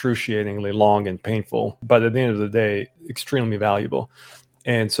excruciatingly long and painful, but at the end of the day, extremely valuable.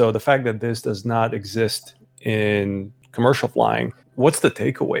 And so the fact that this does not exist in commercial flying, what's the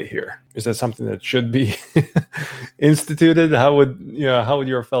takeaway here? Is that something that should be instituted? How would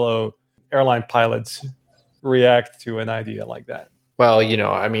your fellow airline pilots react to an idea like that? Well,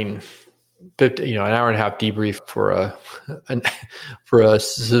 I mean, an hour and a half debrief for a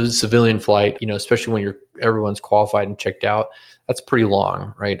civilian flight, especially when everyone's qualified and checked out, that's pretty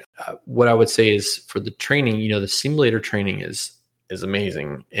long, right? What I would say is for the training, the simulator training is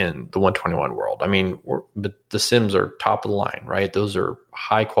amazing in the 121 world. I mean, but the sims are top of the line, right? Those are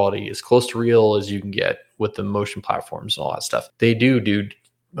high quality, as close to real as you can get with the motion platforms and all that stuff. They do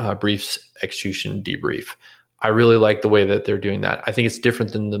briefs, execution, debrief. I really like the way that they're doing that. I think it's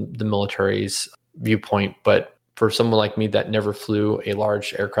different than the military's viewpoint, but for someone like me that never flew a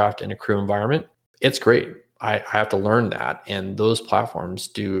large aircraft in a crew environment, it's great. I have to learn that. And those platforms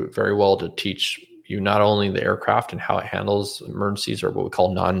do very well to teach you not only the aircraft and how it handles emergencies or what we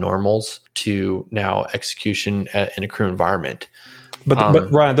call non-normals to now execution in a crew environment.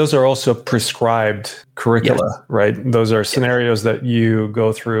 But Ryan, those are also prescribed curricula, yes. Right? Those are scenarios that you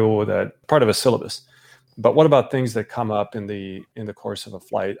go through that part of a syllabus. But what about things that come up in the course of a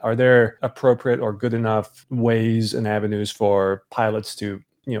flight? Are there appropriate or good enough ways and avenues for pilots to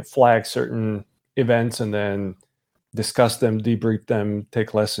flag certain events and then discuss them, debrief them,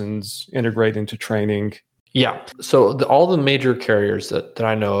 take lessons, integrate into training? Yeah. So all the major carriers that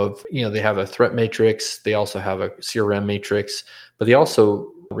I know of, they have a threat matrix. They also have a CRM matrix, but they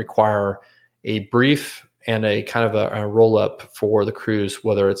also require a brief and a kind of a roll up for the crews,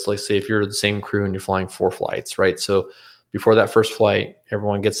 whether it's, let's say, if you're the same crew and you're flying 4 flights, right? So before that first flight,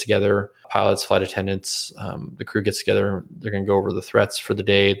 everyone gets together, pilots, flight attendants, the crew gets together. They're going to go over the threats for the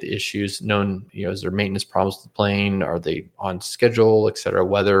day, the issues known, is there maintenance problems with the plane? Are they on schedule, et cetera,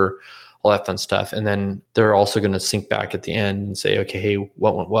 weather, all that fun stuff. And then they're also going to sync back at the end and say, okay, hey,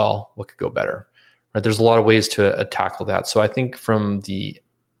 what went well? What could go better? Right? There's a lot of ways to tackle that. So I think from the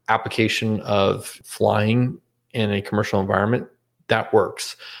application of flying in a commercial environment, that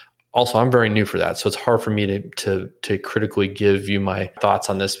works. Also, I'm very new for that. So it's hard for me to critically give you my thoughts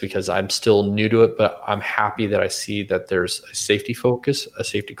on this because I'm still new to it, but I'm happy that I see that there's a safety focus, a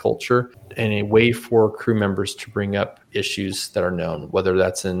safety culture, and a way for crew members to bring up issues that are known, whether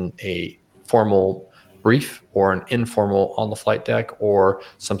that's in a formal brief or an informal on the flight deck or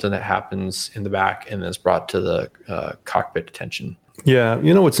something that happens in the back and is brought to the cockpit attention. Yeah.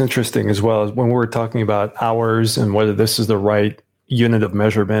 What's interesting as well is when we were talking about hours and whether this is the right unit of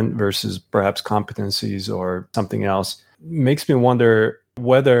measurement versus perhaps competencies or something else, makes me wonder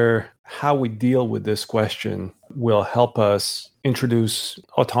whether how we deal with this question will help us introduce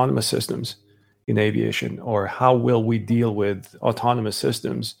autonomous systems in aviation, or how will we deal with autonomous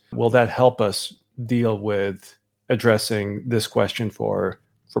systems? Will that help us deal with addressing this question for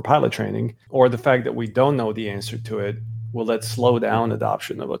pilot training, or the fact that we don't know the answer to it? Will that slow down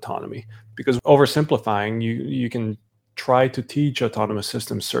adoption of autonomy? Because oversimplifying, you can try to teach autonomous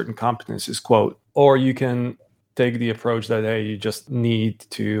systems certain competencies, quote, or you can take the approach that, hey, you just need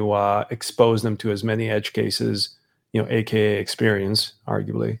to expose them to as many edge cases, AKA experience,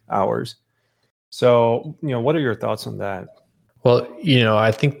 arguably hours. So, what are your thoughts on that? Well,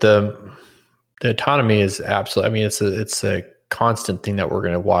 I think the autonomy is absolutely, I mean, it's a constant thing that we're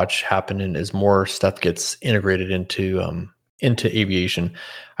going to watch happen, and as more stuff gets integrated into aviation.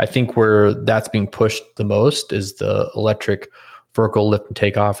 I think where that's being pushed the most is the electric vertical lift and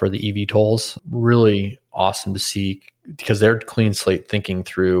takeoff, or the eVTOLs. Really awesome to see because they're clean slate thinking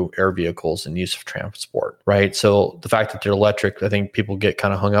through air vehicles and use of transport, right? So the fact that they're electric, I think people get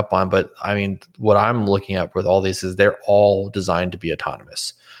kind of hung up on, but I mean, what I'm looking at with all these is they're all designed to be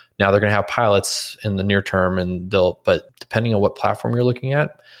autonomous. Now they're going to have pilots in the near term, but depending on what platform you're looking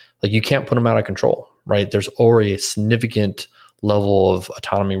at, like you can't put them out of control, right? There's already a significant level of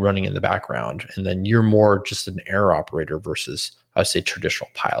autonomy running in the background. And then you're more just an air operator versus, I would say,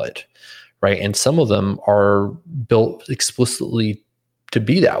 traditional pilot, right? And some of them are built explicitly to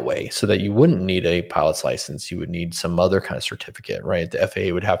be that way so that you wouldn't need a pilot's license. You would need some other kind of certificate, right? The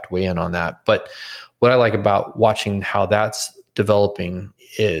FAA would have to weigh in on that. But what I like about watching how that's developing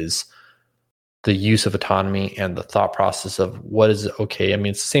is the use of autonomy and the thought process of what is okay. I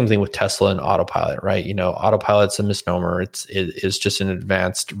mean, it's the same thing with Tesla and autopilot, right? Autopilot's a misnomer. It is just an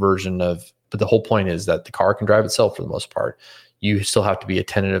advanced version but the whole point is that the car can drive itself for the most part. You still have to be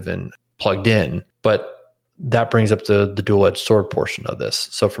attentive and plugged in, but that brings up the dual-edged sword portion of this.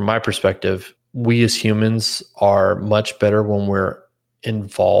 So from my perspective, we as humans are much better when we're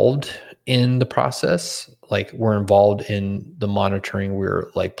involved in the process. Like we're involved in the monitoring, we're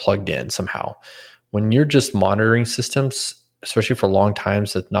like plugged in somehow. When you're just monitoring systems, especially for long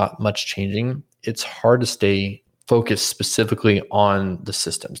times, that's not much changing, it's hard to stay focus specifically on the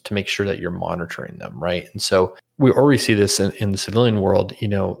systems to make sure that you're monitoring them, right? And so we already see this in the civilian world.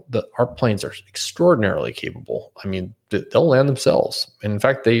 Our planes are extraordinarily capable. I mean, they'll land themselves. And in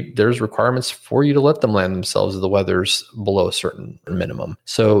fact, there's requirements for you to let them land themselves if the weather's below a certain minimum.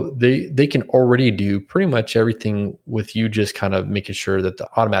 So they can already do pretty much everything with you just kind of making sure that the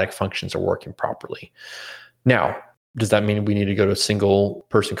automatic functions are working properly. Now, does that mean we need to go to single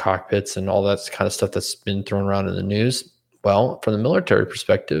person cockpits and all that kind of stuff that's been thrown around in the news? Well, from the military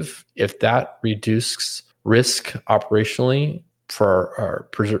perspective, if that reduces risk operationally for our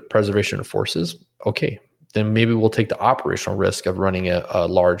preservation of forces, okay, then maybe we'll take the operational risk of running a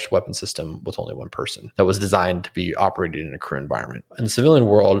large weapon system with only one person that was designed to be operated in a crew environment. In the civilian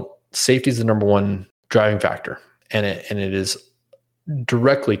world, safety is the number one driving factor, and it is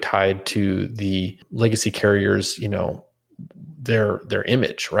directly tied to the legacy carriers, their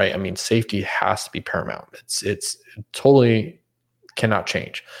image, right? I mean, safety has to be paramount. It's totally cannot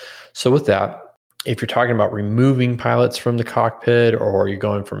change. So with that, if you're talking about removing pilots from the cockpit, or you're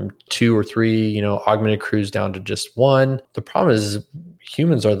going from 2 or 3, augmented crews down to just 1, the problem is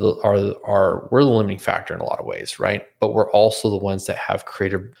humans we're the limiting factor in a lot of ways, right? But we're also the ones that have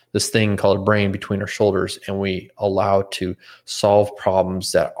created this thing called a brain between our shoulders, and we allow to solve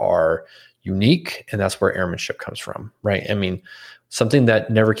problems that are unique, and that's where airmanship comes from, right? I mean, something that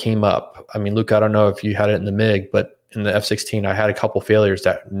never came up. I mean, Luke, I don't know if you had it in the MiG, but in the F-16, I had a couple failures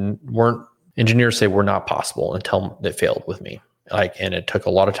that engineers say were not possible until it failed with me. And it took a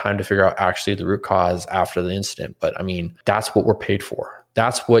lot of time to figure out actually the root cause after the incident. But I mean, that's what we're paid for.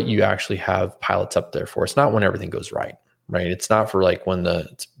 That's what you actually have pilots up there for. It's not when everything goes right? It's not for like when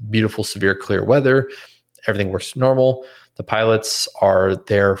it's beautiful, severe, clear weather, everything works normal. The pilots are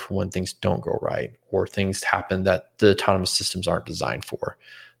there for when things don't go right, or things happen that the autonomous systems aren't designed for.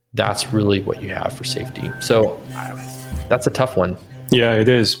 That's really what you have for safety. So that's a tough one. Yeah, it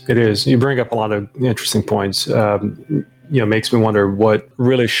is. It is. You bring up a lot of interesting points. Makes me wonder what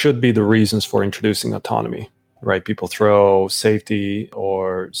really should be the reasons for introducing autonomy, right? People throw safety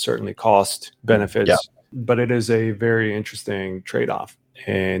or certainly cost benefits, but it is a very interesting trade-off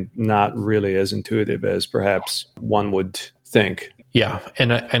and not really as intuitive as perhaps one would think. Yeah.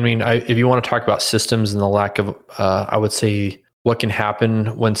 And I mean, if you want to talk about systems and the lack of, I would say what can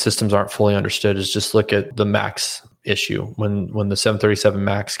happen when systems aren't fully understood is just look at the MAX issue. When the 737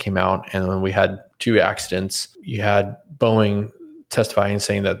 MAX came out and when we had 2 accidents, you had Boeing testifying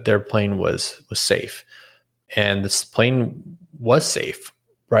saying that their plane was safe. And this plane was safe,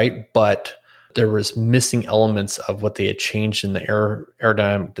 right? But there was missing elements of what they had changed in the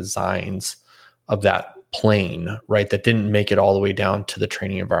aerodynamic designs of that plane, right? That didn't make it all the way down to the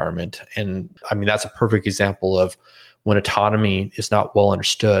training environment. And I mean, that's a perfect example of when autonomy is not well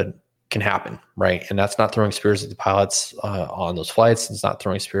understood, can happen, right? And that's not throwing spears at the pilots on those flights. It's not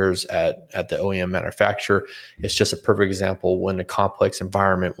throwing spears at the OEM manufacturer. It's just a perfect example when a complex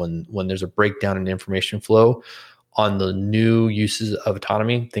environment, when there's a breakdown in information flow on the new uses of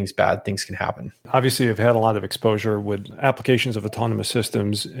autonomy, bad things can happen. Obviously, I've had a lot of exposure with applications of autonomous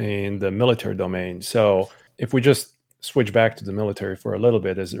systems in the military domain. So if we just switch back to the military for a little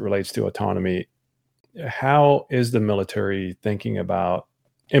bit as it relates to autonomy, how is the military thinking about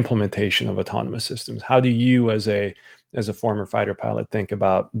implementation of autonomous systems? How do you, as a former fighter pilot, think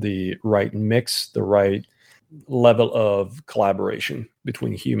about the right mix, the right level of collaboration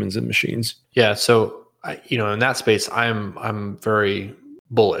between humans and machines? Yeah. So, in that space, I'm very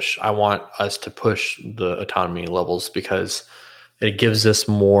bullish. I want us to push the autonomy levels because it gives us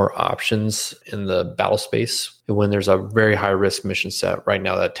more options in the battle space. When there's a very high risk mission set right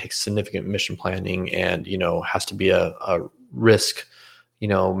now, that takes significant mission planning and, has to be a risk,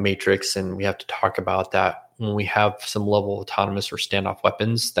 matrix. And we have to talk about that when we have some level of autonomous or standoff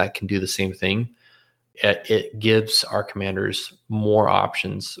weapons that can do the same thing. It gives our commanders more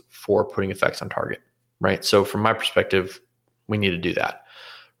options for putting effects on target, right? So from my perspective, we need to do that,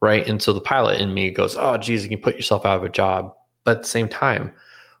 right? And so the pilot in me goes, oh, geez, you can put yourself out of a job. But at the same time,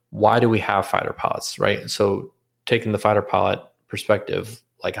 why do we have fighter pilots, right? So taking the fighter pilot perspective,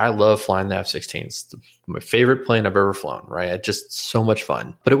 like I love flying the F-16. It's my favorite plane I've ever flown, right? It's just so much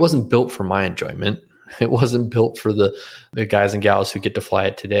fun. But it wasn't built for my enjoyment. It wasn't built for the guys and gals who get to fly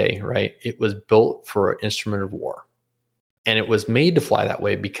it today, right? It was built for an instrument of war. And it was made to fly that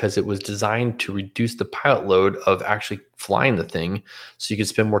way because it was designed to reduce the pilot load of actually flying the thing so you could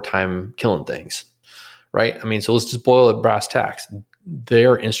spend more time killing things, right? I mean, so let's just boil it brass tacks.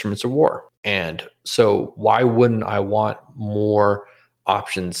 They're instruments of war. And so why wouldn't I want more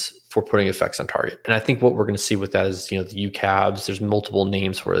options for putting effects on target? And I think what we're going to see with that is, the UCAVs, there's multiple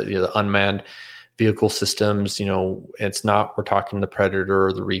names for it, the unmanned vehicle systems, we're talking the Predator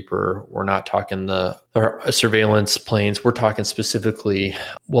or the Reaper. We're not talking the surveillance planes. We're talking specifically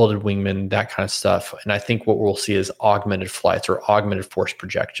welded wingmen, that kind of stuff. And I think what we'll see is augmented flights or augmented force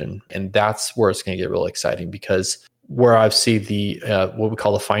projection. And that's where it's going to get really exciting, because where I see the what we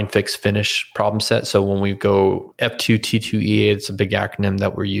call the find, fix, finish problem set. So when we go F2, T2, E8, it's a big acronym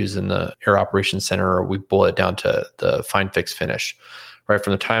that we're using in the Air Operations Center, or we boil it down to the find, fix, finish. Right,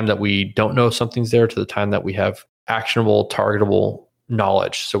 from the time that we don't know something's there to the time that we have actionable, targetable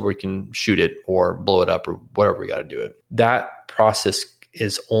knowledge, so we can shoot it or blow it up or whatever we got to do it. That process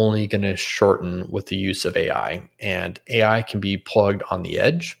is only going to shorten with the use of AI. And AI can be plugged on the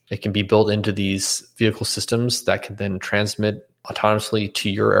edge. It can be built into these vehicle systems that can then transmit autonomously to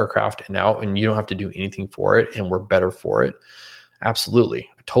your aircraft and out, and you don't have to do anything for it, and we're better for it. Absolutely.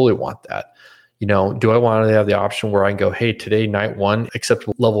 I totally want that. Do I want to have the option where I can go, hey, today, night one,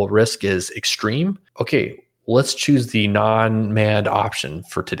 acceptable level of risk is extreme? Okay, let's choose the non-manned option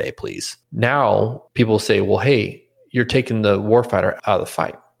for today, please. Now, people say, well, hey, you're taking the warfighter out of the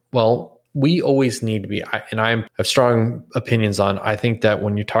fight. Well, we always need to be, and I have strong opinions on, I think that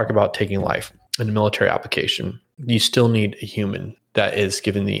when you talk about taking life in a military application, you still need a human that is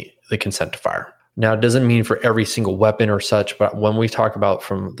given the consent to fire. Now, it doesn't mean for every single weapon or such, but when we talk about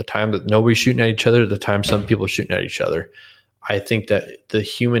from the time that nobody's shooting at each other to the time some people are shooting at each other, I think that the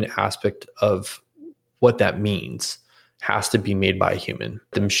human aspect of what that means has to be made by a human.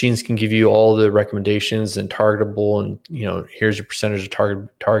 The machines can give you all the recommendations and targetable, and here's your percentage of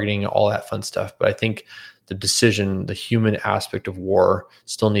targeting, all that fun stuff. But I think the decision, the human aspect of war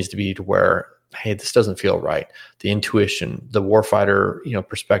still needs to be to where, hey, this doesn't feel right. The intuition, the warfighter,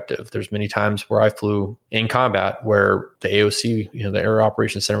 perspective. There's many times where I flew in combat where the AOC, the Air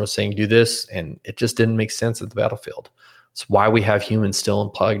Operations Center, was saying, do this, and it just didn't make sense at the battlefield. It's why we have humans still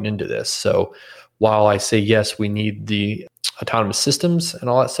plugged into this. So while I say, yes, we need the autonomous systems and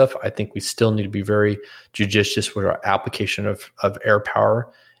all that stuff, I think we still need to be very judicious with our application of air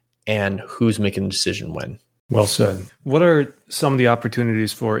power and who's making the decision when. Well said. What are some of the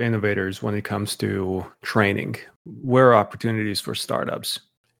opportunities for innovators when it comes to training? Where are opportunities for startups?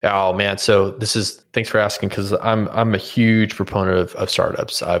 Oh man, so thanks for asking, because I'm a huge proponent of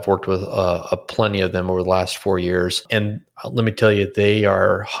startups. I've worked with plenty of them over the last 4 years, and let me tell you, they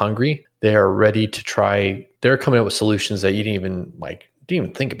are hungry. They are ready to try. They're coming up with solutions that you didn't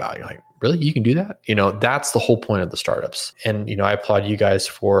even think about. You're like, really, you can do that? That's the whole point of the startups. And I applaud you guys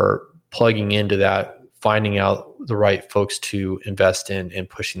for plugging into that, finding out the right folks to invest in and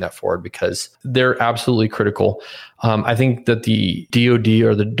pushing that forward, because they're absolutely critical. I think that the DoD,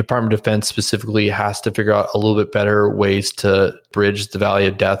 or the Department of Defense specifically, has to figure out a little bit better ways to bridge the valley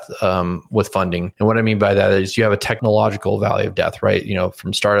of death with funding. And what I mean by that is you have a technological valley of death, right?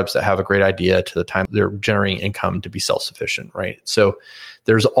 From startups that have a great idea to the time they're generating income to be self-sufficient, right? So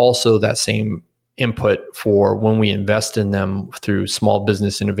there's also that same input for when we invest in them through small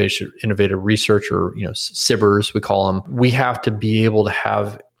business innovative research, or SIBRs, we call them. We have to be able to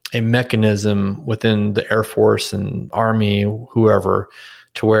have a mechanism within the Air Force and Army, whoever,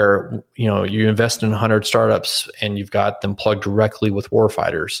 to where you invest in 100 startups and you've got them plugged directly with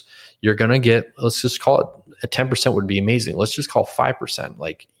warfighters. You're going to get, let's just call it, a 10% would be amazing. Let's just call 5%.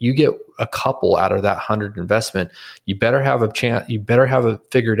 Like, you get a couple out of that 100 investment. You better have a chance. You better have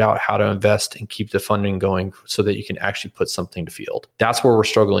figured out how to invest and keep the funding going so that you can actually put something to field. That's where we're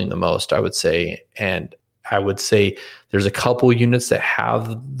struggling the most, I would say. And I would say there's a couple units that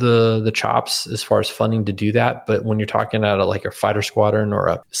have the chops as far as funding to do that. But when you're talking at like a fighter squadron or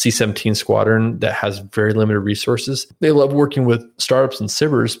a C-17 squadron that has very limited resources, they love working with startups and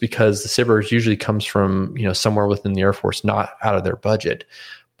SIBRs, because the SIBRs usually comes from somewhere within the Air Force, not out of their budget.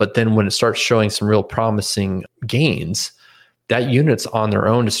 But then when it starts showing some real promising gains, that unit's on their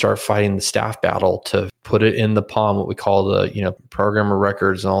own to start fighting the staff battle to put it in the palm, what we call the programmer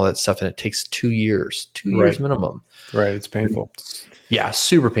records and all that stuff. And it takes 2 years, 2 years minimum. Right. It's painful. Yeah,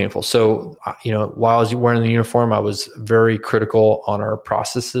 super painful. So, while I was wearing the uniform, I was very critical on our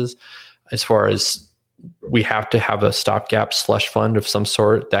processes as far as we have to have a stopgap slush fund of some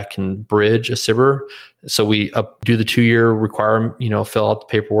sort that can bridge a SIBR. So we do the 2-year requirement, fill out the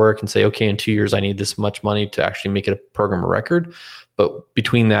paperwork and say, okay, in 2 years, I need this much money to actually make it a program of record. But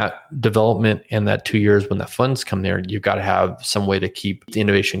between that development and that 2 years, when the funds come there, you've got to have some way to keep the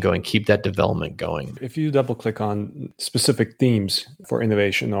innovation going, keep that development going. If you double click on specific themes for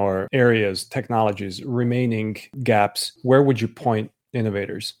innovation or areas, technologies, remaining gaps, where would you point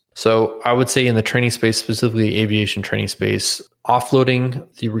innovators? So I would say in the training space, specifically aviation training space, offloading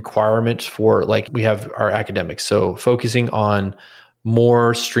the requirements for, like, we have our academics. So focusing on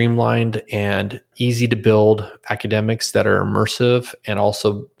more streamlined and easy to build academics that are immersive and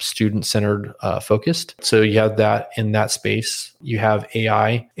also student-centered focused. So you have that in that space. You have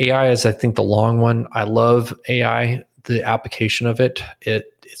AI. AI is, I think, the long one. I love AI, the application of it.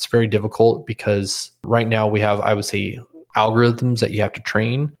 It's very difficult because right now we have, I would say, algorithms that you have to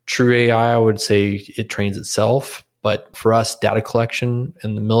train. True AI, I would say it trains itself. But for us, data collection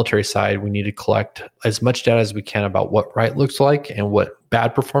in the military side, we need to collect as much data as we can about what right looks like and what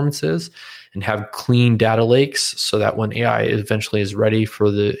bad performance is, and have clean data lakes so that when AI eventually is ready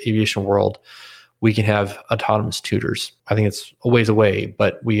for the aviation world, we can have autonomous tutors. I think it's a ways away,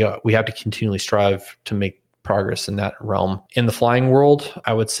 but we have to continually strive to make progress in that realm. In the flying world,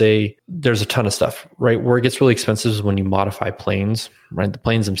 I would say there's a ton of stuff, right? Where it gets really expensive is when you modify planes, right? The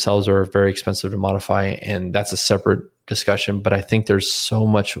planes themselves are very expensive to modify, and that's a separate discussion. But I think there's so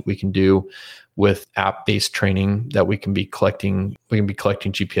much we can do with app-based training that we can be collecting. We can be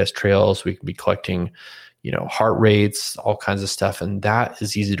collecting GPS trails. We can be collecting, heart rates, all kinds of stuff. And that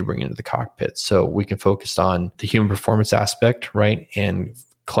is easy to bring into the cockpit. So we can focus on the human performance aspect, right? And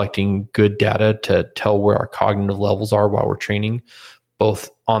collecting good data to tell where our cognitive levels are while we're training, both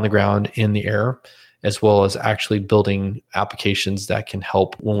on the ground, in the air, as well as actually building applications that can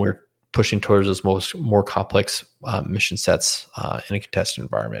help when we're pushing towards those more complex mission sets in a contested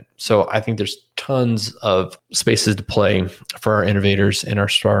environment. So I think there's tons of spaces to play for our innovators and our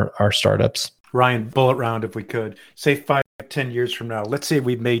startups. Ryan, bullet round if we could. Say 5-10 years from now, let's say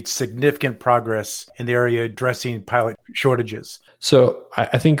we've made significant progress in the area addressing pilot shortages. So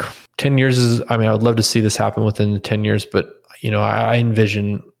I think 10 years is, I would love to see this happen within the 10 years, but, I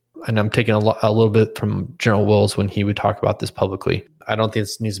envision, and I'm taking a little bit from General Wills when he would talk about this publicly. I don't think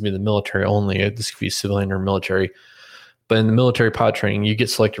this needs to be the military only. This could be civilian or military. But in the military pilot training, you get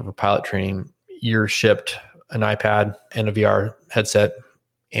selected for pilot training, you're shipped an iPad and a VR headset,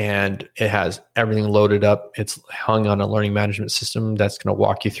 and it has everything loaded up. It's hung on a learning management system that's going to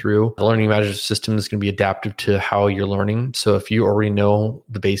walk you through. The learning management system is going to be adaptive to how you're learning. So if you already know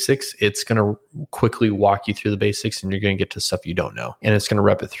the basics, it's going to quickly walk you through the basics, and you're going to get to stuff you don't know. And it's going to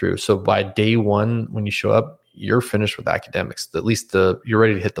rep it through. So by day one, when you show up, you're finished with academics. At least you're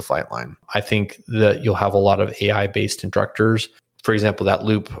ready to hit the flight line. I think that you'll have a lot of AI-based instructors. For example, that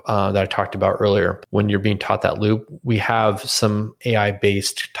loop that I talked about earlier, when you're being taught that loop, we have some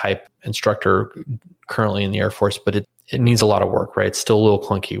AI-based type instructor currently in the Air Force, but it needs a lot of work, right? It's still a little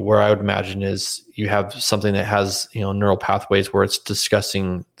clunky. Where I would imagine is you have something that has, neural pathways where it's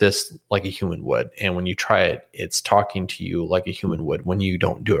discussing this like a human would. And when you try it, it's talking to you like a human would when you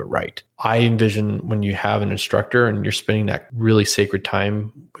don't do it right. I envision when you have an instructor and you're spending that really sacred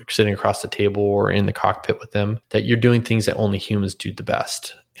time sitting across the table or in the cockpit with them, that you're doing things that only humans do the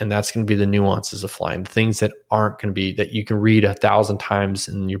best. And that's going to be the nuances of flying, things that aren't going to be, that you can read 1,000 times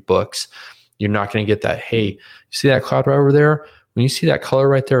in your books. You're not going to get that, hey, you see that cloud right over there? When you see that color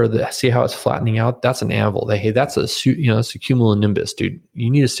right there, or see how it's flattening out, that's an anvil. Hey, that's a cumulonimbus, dude. You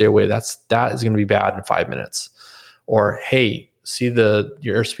need to stay away. That is going to be bad in 5 minutes. Or, hey, see your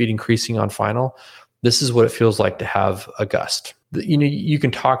airspeed increasing on final? This is what it feels like to have a gust. You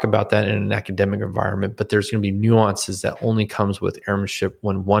can talk about that in an academic environment, but there's going to be nuances that only comes with airmanship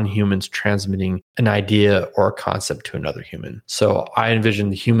when one human's transmitting an idea or a concept to another human. So I envision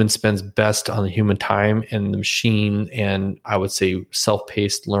the human spends best on the human time, and the machine and I would say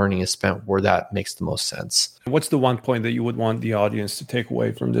self-paced learning is spent where that makes the most sense. What's the one point that you would want the audience to take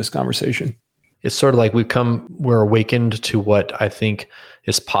away from this conversation? It's sort of like we're awakened to what I think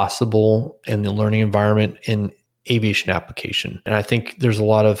is possible in the learning environment in aviation application. And I think there's a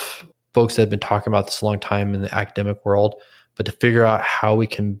lot of folks that have been talking about this a long time in the academic world, but to figure out how we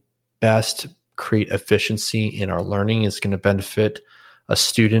can best create efficiency in our learning is going to benefit a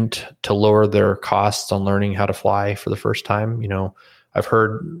student to lower their costs on learning how to fly for the first time. I've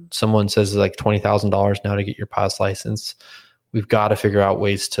heard someone says like $20,000 now to get your pilot's license. We've got to figure out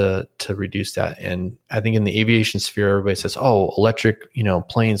ways to reduce that. And I think in the aviation sphere, everybody says, oh, electric,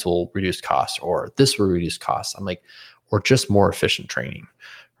 planes will reduce costs, or this will reduce costs. I'm like, or just more efficient training,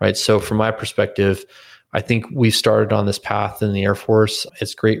 right? So from my perspective, I think we started on this path in the Air Force.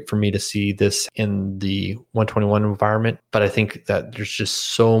 It's great for me to see this in the 121 environment, but I think that there's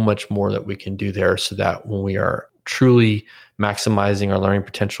just so much more that we can do there so that when we are truly maximizing our learning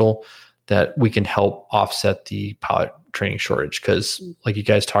potential, that we can help offset the pilot training shortage. Because like you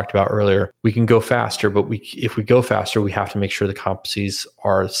guys talked about earlier, we can go faster, but if we go faster, we have to make sure the competencies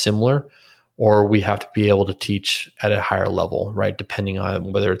are similar, or we have to be able to teach at a higher level, right? Depending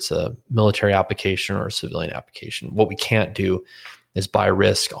on whether it's a military application or a civilian application. What we can't do is buy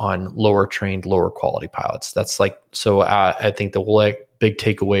risk on lower trained, lower quality pilots. That's like, so I think the big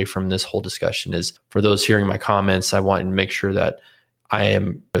takeaway from this whole discussion is, for those hearing my comments, I want to make sure that I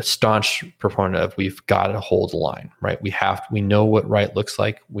am a staunch proponent of, we've got to hold the line, right? We know what right looks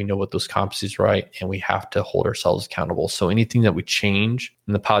like. We know what those competencies are right, and we have to hold ourselves accountable. So anything that we change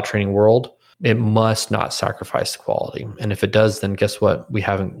in the pilot training world, it must not sacrifice the quality. And if it does, then guess what? We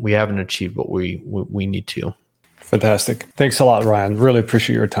haven't achieved what we need to. Fantastic. Thanks a lot, Ryan. Really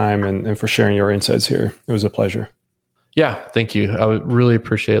appreciate your time and for sharing your insights here. It was a pleasure. Yeah, thank you. I would really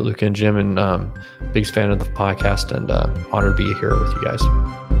appreciate it, Luca and Jim, and biggest fan of the podcast, and honored to be here with you guys.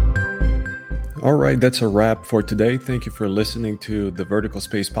 All right, that's a wrap for today. Thank you for listening to the Vertical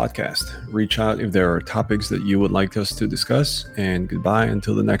Space Podcast. Reach out if there are topics that you would like us to discuss, and goodbye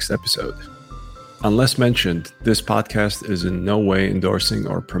until the next episode. Unless mentioned, this podcast is in no way endorsing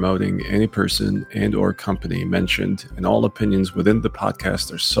or promoting any person and or company mentioned, and all opinions within the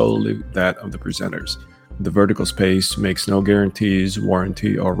podcast are solely that of the presenters. The Vertical Space makes no guarantees,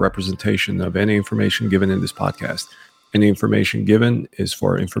 warranty, or representation of any information given in this podcast. Any information given is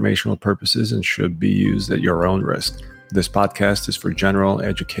for informational purposes and should be used at your own risk. This podcast is for general,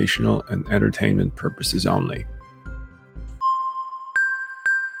 educational, and entertainment purposes only.